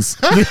of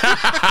things. Like,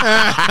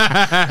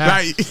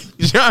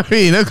 you know what I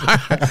mean?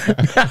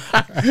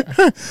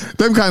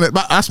 Them kind of,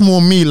 but that's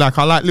more me. Like,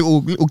 I like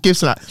little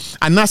gifts like that.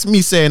 And that's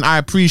me saying, I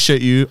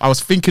appreciate you. I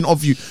was thinking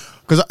of you.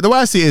 Because the way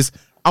I see it is,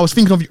 I was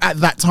thinking of you at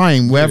that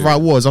time, wherever I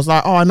was. I was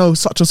like, oh, I know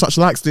such and such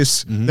likes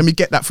this. Let me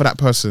get that for that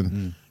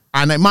person.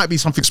 And it might be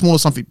something small or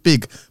something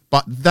big,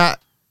 but that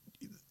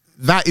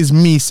is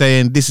me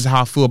saying, this is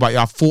how I feel about you.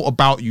 I thought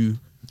about you.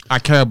 I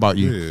care about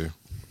you. Yeah.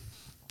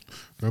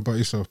 What about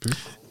yourself, Pete?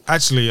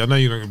 Actually, I know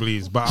you don't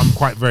believe, but I'm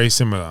quite very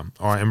similar.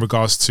 All right, in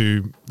regards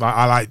to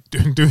I like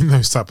doing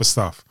those type of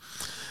stuff.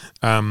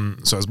 So I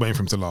was waiting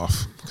for him to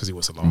laugh because he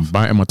wants to laugh.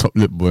 Biting my top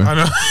lip, boy. I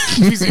know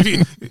he's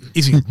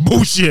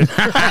bullshit,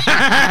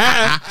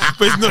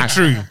 but it's not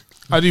true.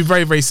 I do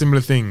very, very similar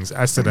things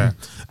as to that.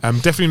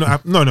 Definitely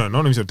not. No,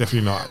 not himself.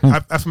 Definitely not.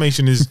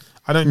 Affirmation is.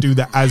 I don't do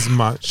that as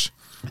much,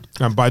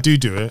 but I do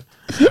it.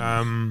 But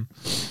I'm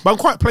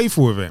quite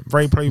playful with it.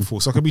 Very playful.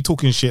 So I could be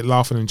talking shit,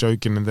 laughing and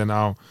joking, and then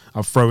I'll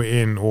throw it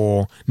in.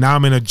 Or now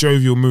I'm in a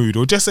jovial mood,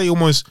 or just say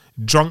almost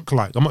drunk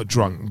like. I'm not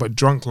drunk, but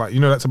drunk like. You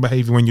know that's a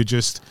behavior when you're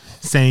just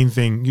saying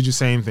things. You're just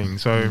saying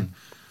things. So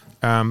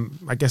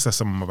I guess that's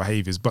some of my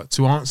behaviors. But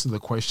to answer the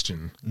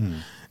question,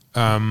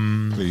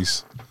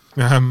 Please.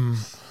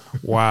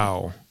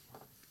 wow.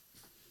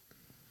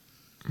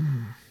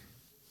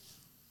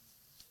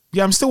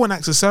 Yeah, I'm still an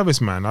acts of service,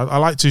 man. I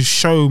like to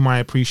show my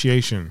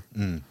appreciation.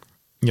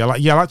 Yeah,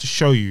 I like to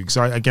show you because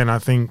I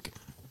think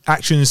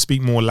actions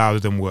speak more louder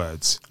than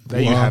words.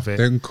 There you have it.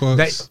 Then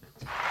quotes.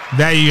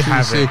 There you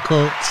have Say it.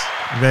 quotes.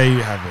 There you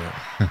have it.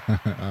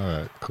 All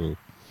right, cool.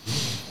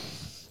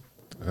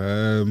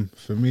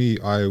 For me,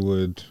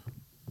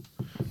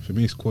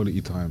 it's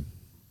quality time.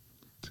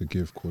 To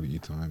give quality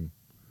time.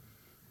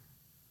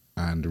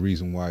 And the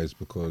reason why is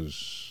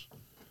because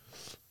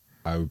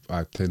I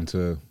tend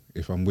to,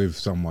 if I'm with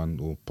someone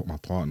or my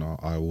partner,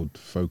 I would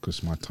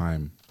focus my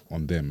time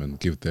on them and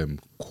give them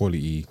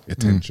quality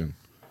attention.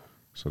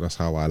 So that's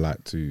how I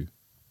like to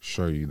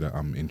show you that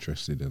I'm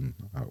interested and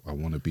I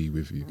want to be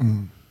with you.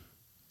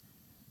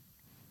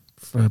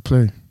 Fair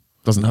play.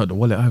 Doesn't hurt the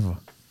wallet either.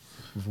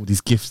 With all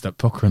these gifts that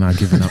Poker and I are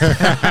giving up.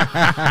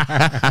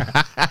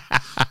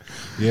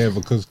 Yeah,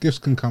 because gifts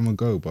can come and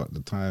go, but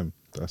the time,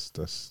 that's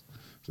a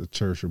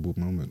cherishable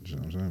moment. You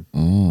know what I'm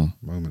saying?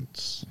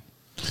 Moments.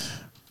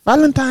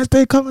 Valentine's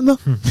Day coming up.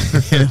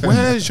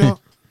 Where's your...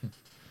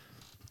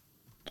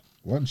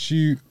 Once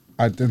you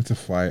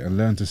identify and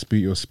learn to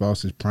speak your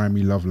spouse's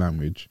primary love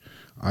language,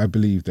 I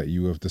believe that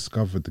you have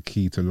discovered the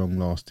key to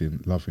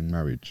long-lasting, loving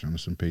marriage. And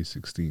it's on page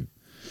 16.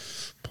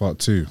 Part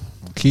 2.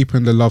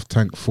 Keeping the love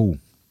tank full.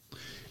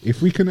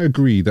 If we can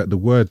agree that the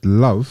word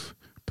love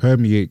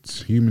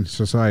permeates human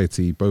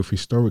society both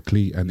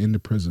historically and in the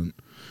present,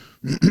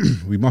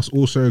 we must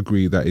also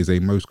agree that is a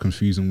most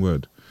confusing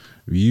word.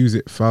 We use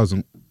it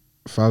thousand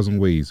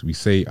ways. We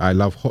say, I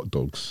love hot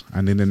dogs,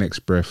 and in the next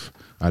breath,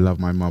 I love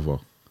my mother.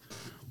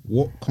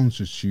 What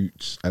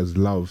constitutes as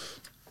love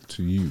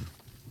to you?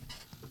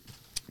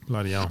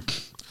 Bloody hell.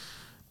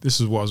 This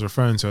is what I was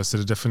referring to as to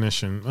the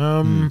definition.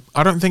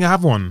 I don't think I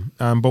have one.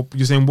 But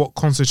you're saying what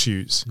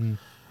constitutes?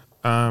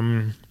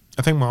 I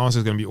think my answer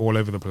is going to be all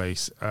over the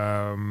place.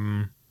 There's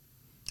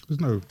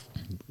no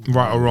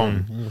Right or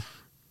wrong.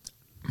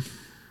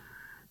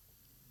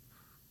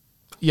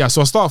 yeah,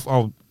 so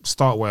I'll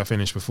start where I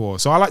finished before.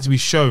 So I like to be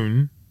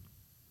shown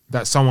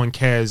that someone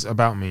cares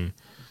about me.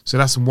 So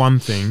that's one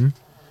thing.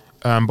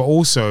 But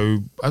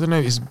also, I don't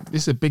know, this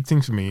is a big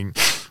thing for me.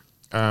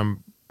 I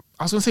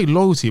was going to say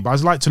loyalty, but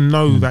I'd like to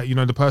know that, you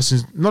know, the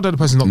person's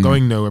not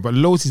going nowhere, but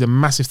loyalty is a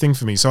massive thing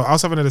for me. So I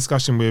was having a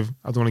discussion with,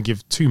 I don't want to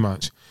give too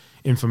much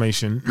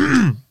information,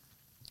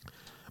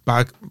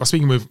 but I was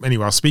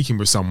speaking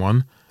with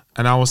someone,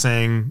 and I was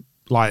saying,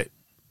 like,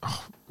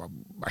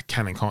 I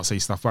can and can't say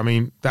stuff, but I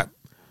mean, that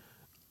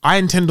I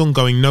intend on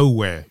going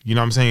nowhere. You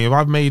know what I'm saying? If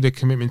I've made a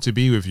commitment to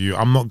be with you,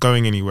 I'm not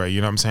going anywhere.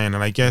 You know what I'm saying?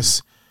 And I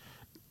guess,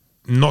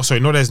 not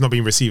that it's not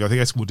being received. I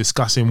think we're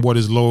discussing what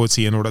does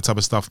loyalty and all that type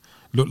of stuff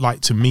look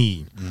like to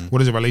me. What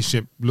does a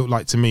relationship look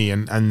like to me?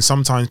 And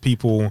sometimes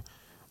people,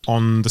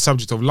 on the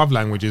subject of love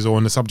languages or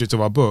on the subject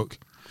of our book,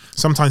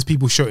 sometimes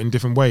people show it in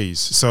different ways.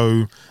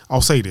 So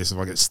I'll say this: if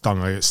I get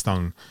stung, I get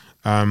stung.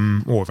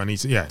 Or if I need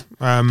to,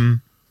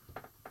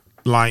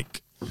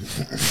 like,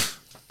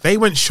 they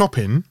went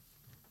shopping,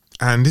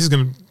 and this is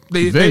gonna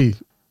they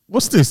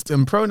what's this?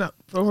 Pronoun?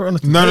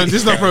 No, this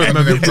is not pronoun.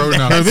 No,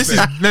 this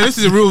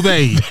is a real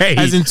they.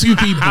 As in two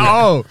people.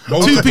 Oh,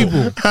 two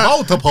people.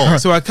 Multiple.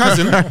 So our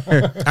cousin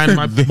and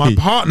my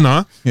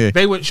partner,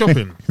 they went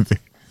shopping.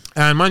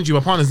 And mind you,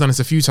 my partner's done this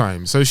a few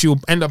times. So she'll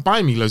end up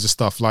buying me loads of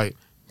stuff, like,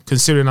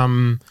 considering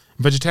I'm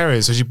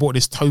vegetarian. So she bought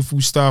this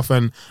tofu stuff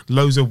and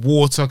loads of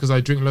water, because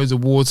I drink loads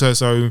of water.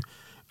 So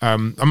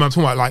I'm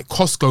talking about, like,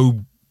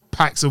 Costco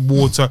packs of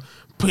water.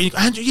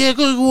 Andrew,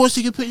 go to water,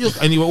 you can put your...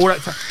 Anyway, all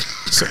that...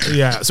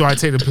 So I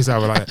take the piss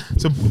out of it like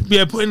that. So,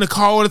 yeah, put in the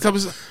car, all the type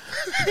of stuff.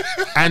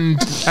 And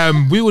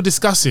we were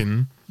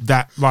discussing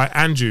that, like,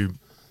 Andrew,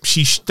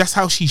 that's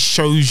how she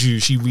shows you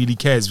she really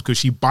cares, because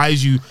she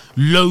buys you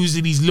loads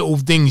of these little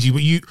things.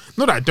 You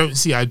not that I don't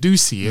see it, I do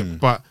see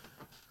it, but...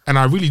 And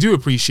I really do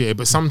appreciate it,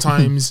 but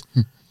sometimes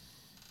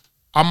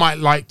I might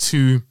like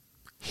to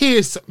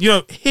hear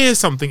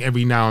something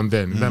every now and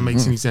then, if that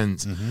makes any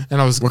sense. And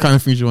I was... What kind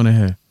of things do you want to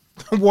hear?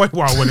 What I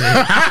want to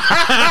hear.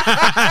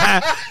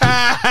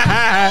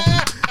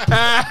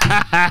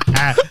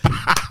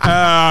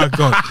 Oh,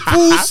 God.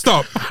 Full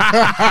stop.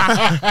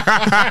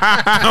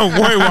 Oh,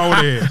 what I want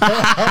to hear.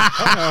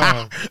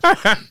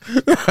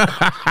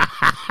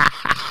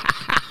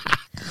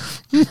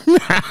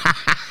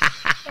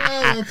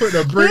 I'm going to put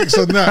the brakes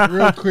on that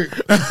real quick.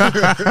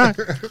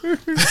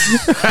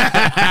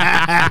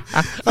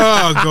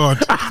 Oh, God.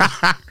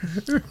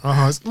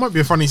 Oh, it might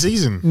be a funny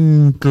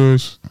season.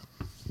 Gosh.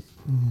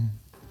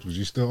 Was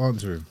you still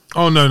answering?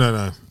 Oh, no.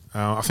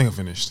 I think I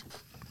finished.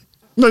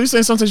 No, you're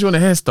saying sometimes you want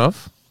to hear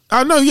stuff.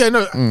 I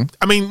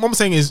mean, what I'm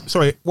saying is,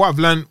 what I've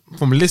learned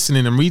from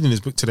listening and reading this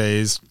book today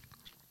is,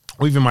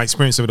 or even my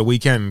experience over the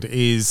weekend,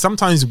 is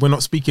sometimes we're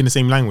not speaking the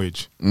same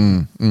language.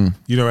 You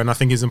know, and I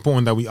think it's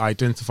important that we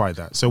identify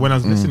that. So when I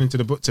was listening to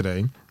the book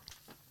today,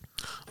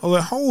 I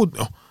was like,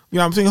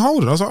 I'm thinking,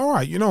 hold on. I was like, all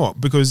right, you know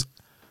what? Because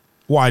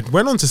what I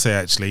went on to say,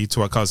 actually,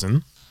 to our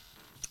cousin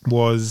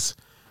was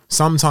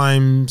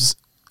sometimes...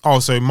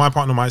 so my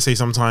partner might say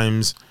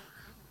sometimes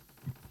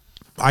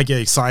I get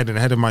excited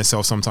ahead of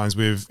myself sometimes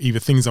with either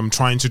things I'm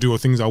trying to do or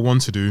things I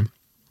want to do.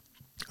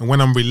 And when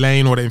I'm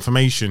relaying all the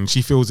information,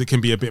 she feels it can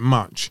be a bit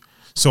much.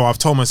 So I've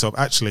told myself,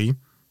 actually,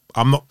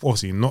 I'm not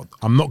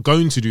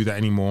going to do that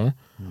anymore,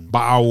 but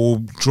I will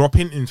drop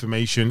in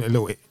information a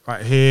little bit,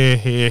 like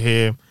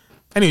here.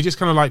 Anyway, just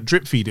kind of like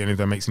drip feed it, if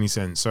that makes any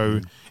sense.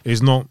 So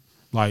it's not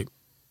like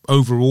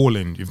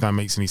overalling, if that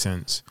makes any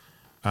sense.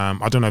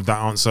 I don't know if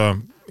that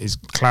answer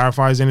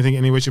clarifies anything in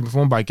any way, shape, or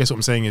form, but I guess what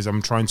I'm saying is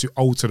I'm trying to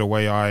alter the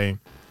way I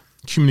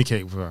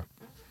communicate with her.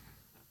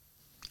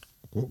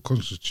 What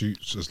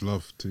constitutes as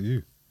love to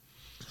you?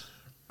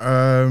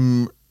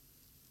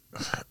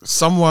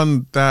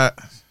 Someone that...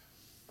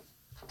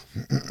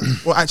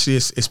 Well, actually,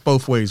 it's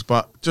both ways,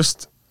 but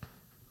just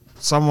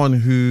someone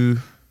who...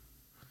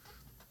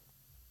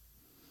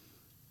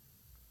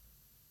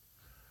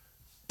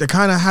 They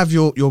kind of have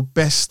your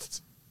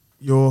best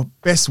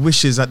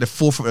wishes at the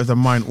forefront of their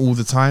mind all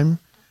the time,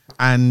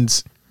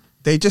 and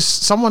they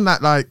just someone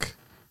that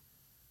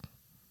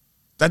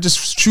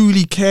just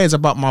truly cares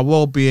about my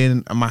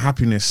well-being and my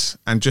happiness,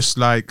 and just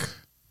like,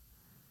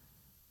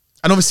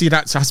 and obviously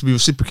that has to be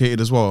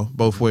reciprocated as well,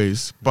 both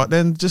ways. But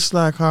then just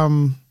like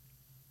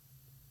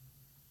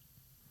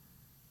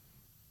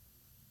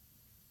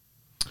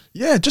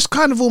just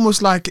kind of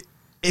almost like,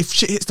 if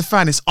shit hits the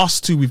fan, it's us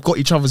two. We've got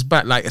each other's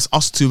back. Like, it's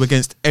us two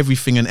against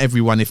everything and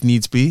everyone if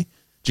needs be.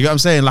 Do you get what I'm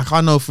saying? Like,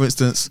 I know, for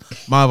instance,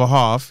 my other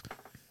half,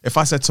 if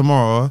I said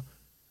tomorrow,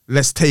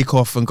 let's take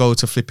off and go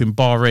to flipping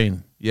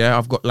Bahrain. Yeah,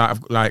 I've got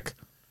like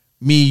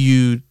me,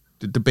 you,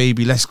 the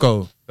baby, let's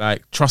go.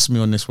 Like, trust me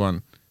on this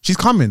one. She's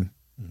coming.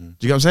 Do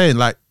you get what I'm saying?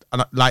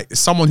 Like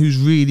someone who's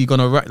really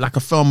gonna, like a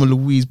Thelma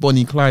Louise,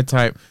 Bonnie Clyde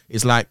type,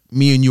 is like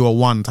me and you are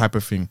one type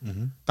of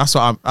thing. That's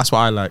what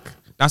I like.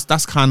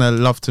 That's kind of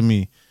love to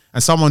me.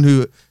 And someone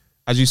who,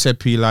 as you said,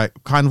 P, like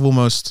kind of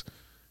almost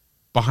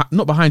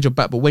not behind your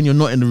back, but when you're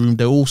not in the room,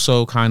 they're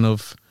also kind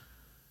of,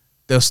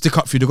 they'll stick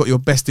up for you. They've got your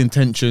best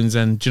intentions,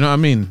 and do you know what I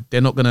mean? They're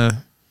not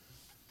gonna,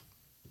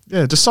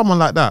 Yeah, just someone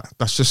like that.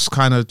 That's just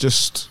kind of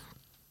just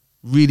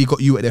really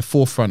got you at their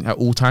forefront at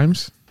all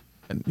times.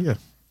 And yeah,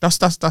 that's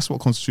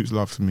what constitutes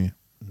love for me.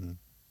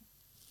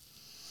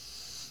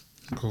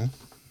 Cool.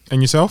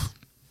 And yourself?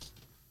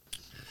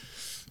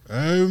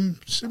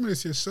 Similar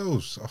to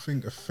yourselves, I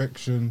think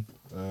affection,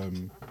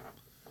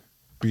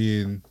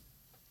 being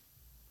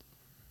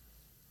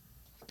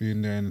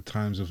there in the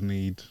times of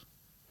need,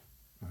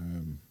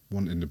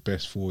 wanting the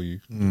best for you,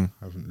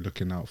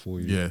 looking out for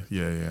you.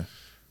 Yeah.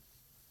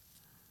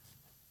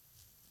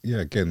 Yeah,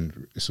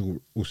 again, it's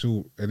all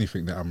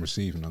anything that I'm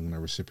receiving, I'm going to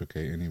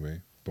reciprocate anyway.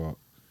 But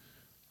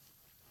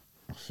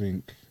I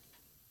think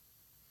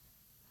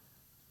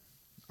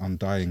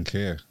undying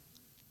care,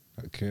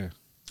 that care.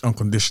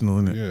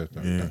 Unconditional, innit? Yeah,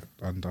 that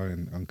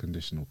undying,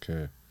 unconditional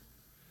care,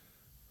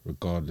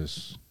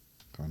 regardless,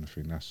 kind of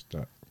thing.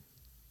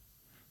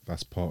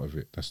 That's part of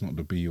it. That's not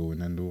the be all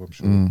and end all. I'm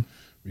sure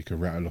we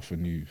could rattle off a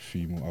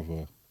few more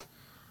other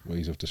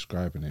ways of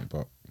describing it,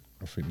 but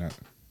I think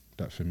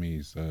that for me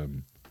is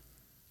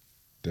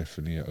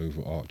definitely an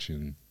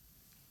overarching,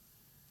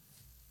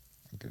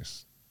 I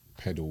guess,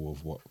 pedal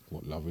of what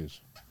love is.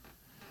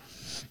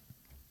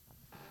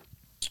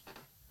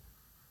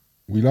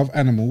 We love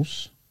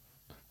animals.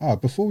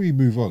 Before we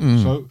move on,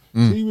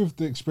 see with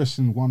the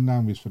expressing one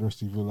language for the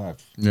rest of your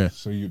life. Yeah.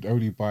 So you'd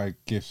only buy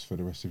gifts for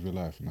the rest of your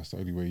life, and that's the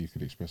only way you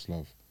could express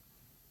love.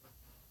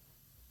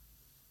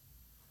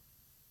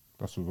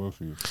 That's for both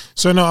of you.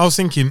 So no, I was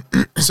thinking.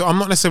 So I'm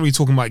not necessarily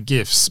talking about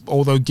gifts,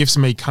 although gifts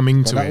may come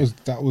into it.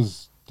 That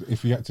was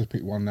if you had to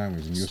pick one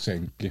language, and you're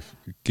saying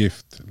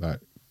gift like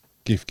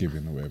gift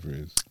giving or whatever it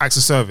is. Acts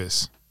of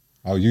service.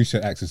 Oh, you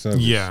said acts of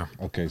service. Yeah.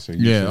 Okay, so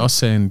I was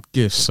saying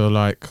gifts. So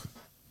like,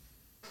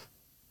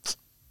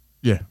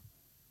 yeah.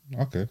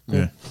 Okay.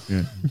 Cool.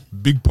 Yeah.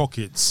 Big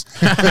pockets.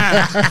 All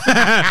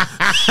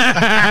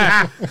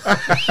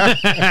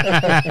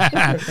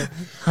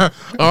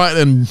right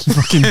then,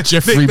 fucking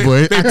Jeffrey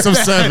boy. Acts of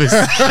service.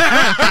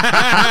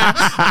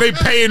 They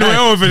paying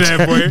well over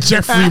there, boy.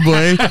 Jeffrey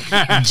boy.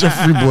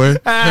 Jeffrey.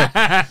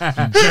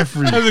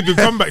 That was a good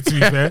comeback, to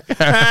be fair.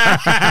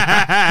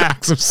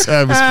 Acts of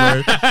service,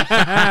 bro.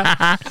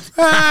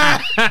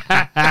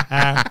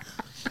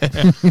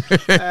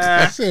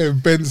 Saying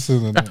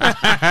Benson and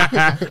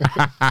that.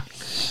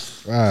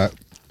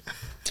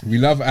 We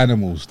love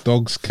animals,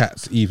 dogs,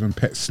 cats, even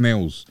pet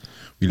snails.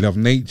 We love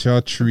nature,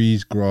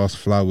 trees, grass,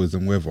 flowers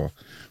and weather.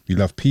 We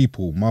love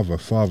people, mother,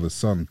 father,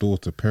 son,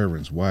 daughter,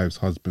 parents, wives,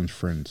 husbands,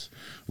 friends.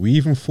 We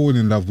even fall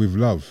in love with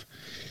love.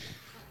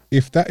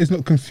 If that is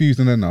not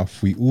confusing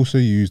enough, we also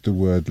use the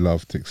word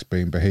love to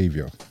explain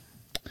behaviour.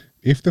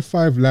 If the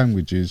 5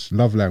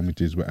 love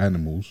languages were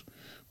animals,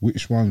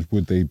 which ones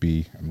would they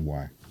be and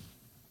why?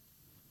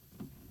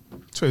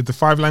 So the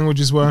 5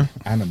 languages were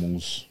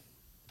Animals.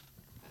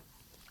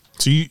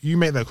 So you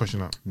make that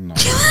question up? No.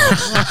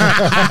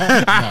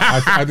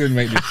 I didn't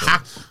make this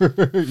up.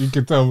 You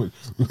can tell my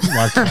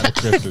kind of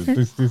question.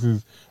 This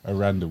is a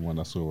random one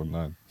I saw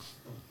online.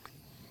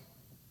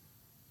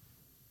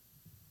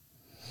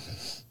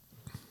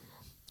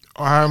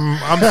 I'm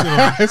just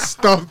gonna, I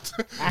stopped.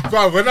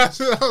 But when I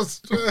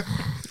was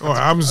all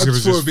right, I'm just gonna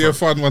thought it'd be a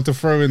fun one to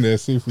throw in there,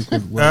 see if we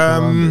could work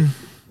around it.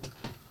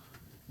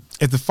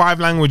 If the 5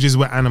 languages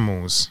were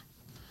animals,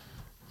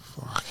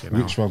 fucking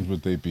hell. Which ones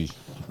would they be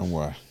and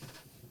why?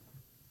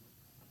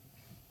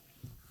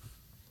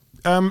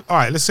 All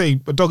right, let's say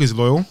a dog is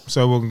loyal,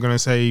 so we're going to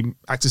say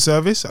acts of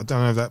service. I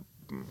don't know if that,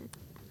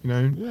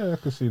 Yeah, I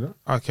could see that.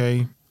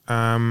 Okay.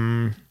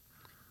 A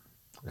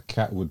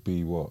cat would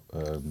be what?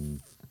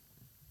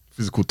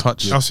 Physical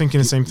touch. I was thinking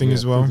the same thing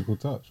as well. Physical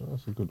touch. Oh,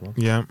 that's a good one.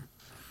 Yeah.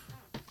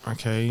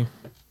 Okay.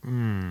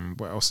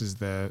 What else is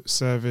there?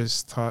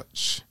 Service,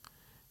 touch,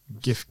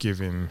 gift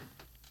giving.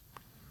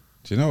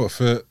 Do you know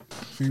what? I think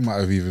you might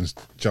have even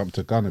jumped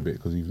a gun a bit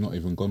because you've not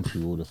even gone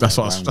through all the. That's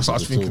 5 what I was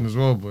languages thinking at all. as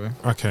well, boy.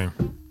 Okay.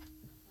 Do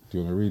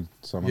you want to read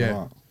some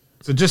Yeah. of that?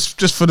 So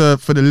just for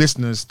the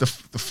listeners, the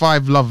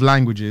 5 love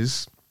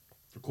languages,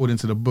 according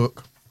to the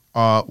book,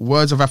 are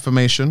words of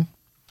affirmation,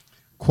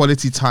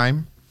 quality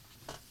time,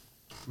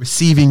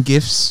 receiving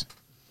gifts,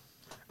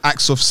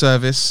 acts of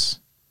service,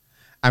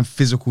 and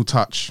physical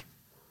touch.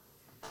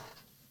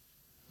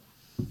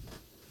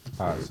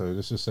 Alright, so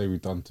let's just say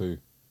we've done 2.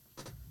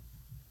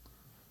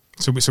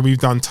 So we've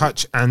done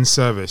touch and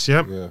service,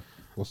 yep. Yeah.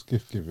 What's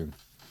gift giving?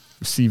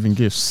 Receiving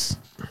gifts.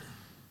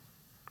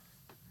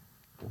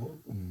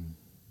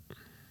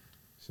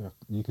 So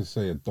you could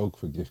say a dog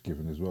for gift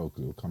giving as well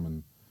because it'll come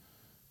and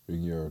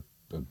bring you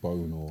a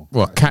bone or.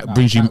 What cat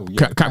brings you?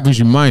 Cat brings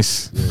you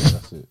mice. Yeah,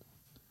 that's it.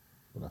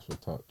 But that's for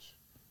touch.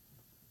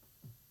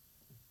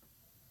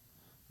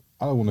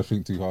 I don't want to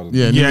think too hard. On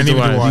Yeah, Yeah, neither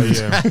neither do I. do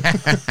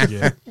I.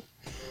 Yeah.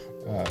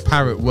 Yeah.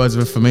 Parrot words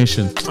of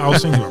information. I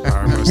was thinking about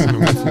parrot. I was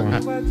thinking about before.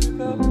 Where to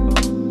go?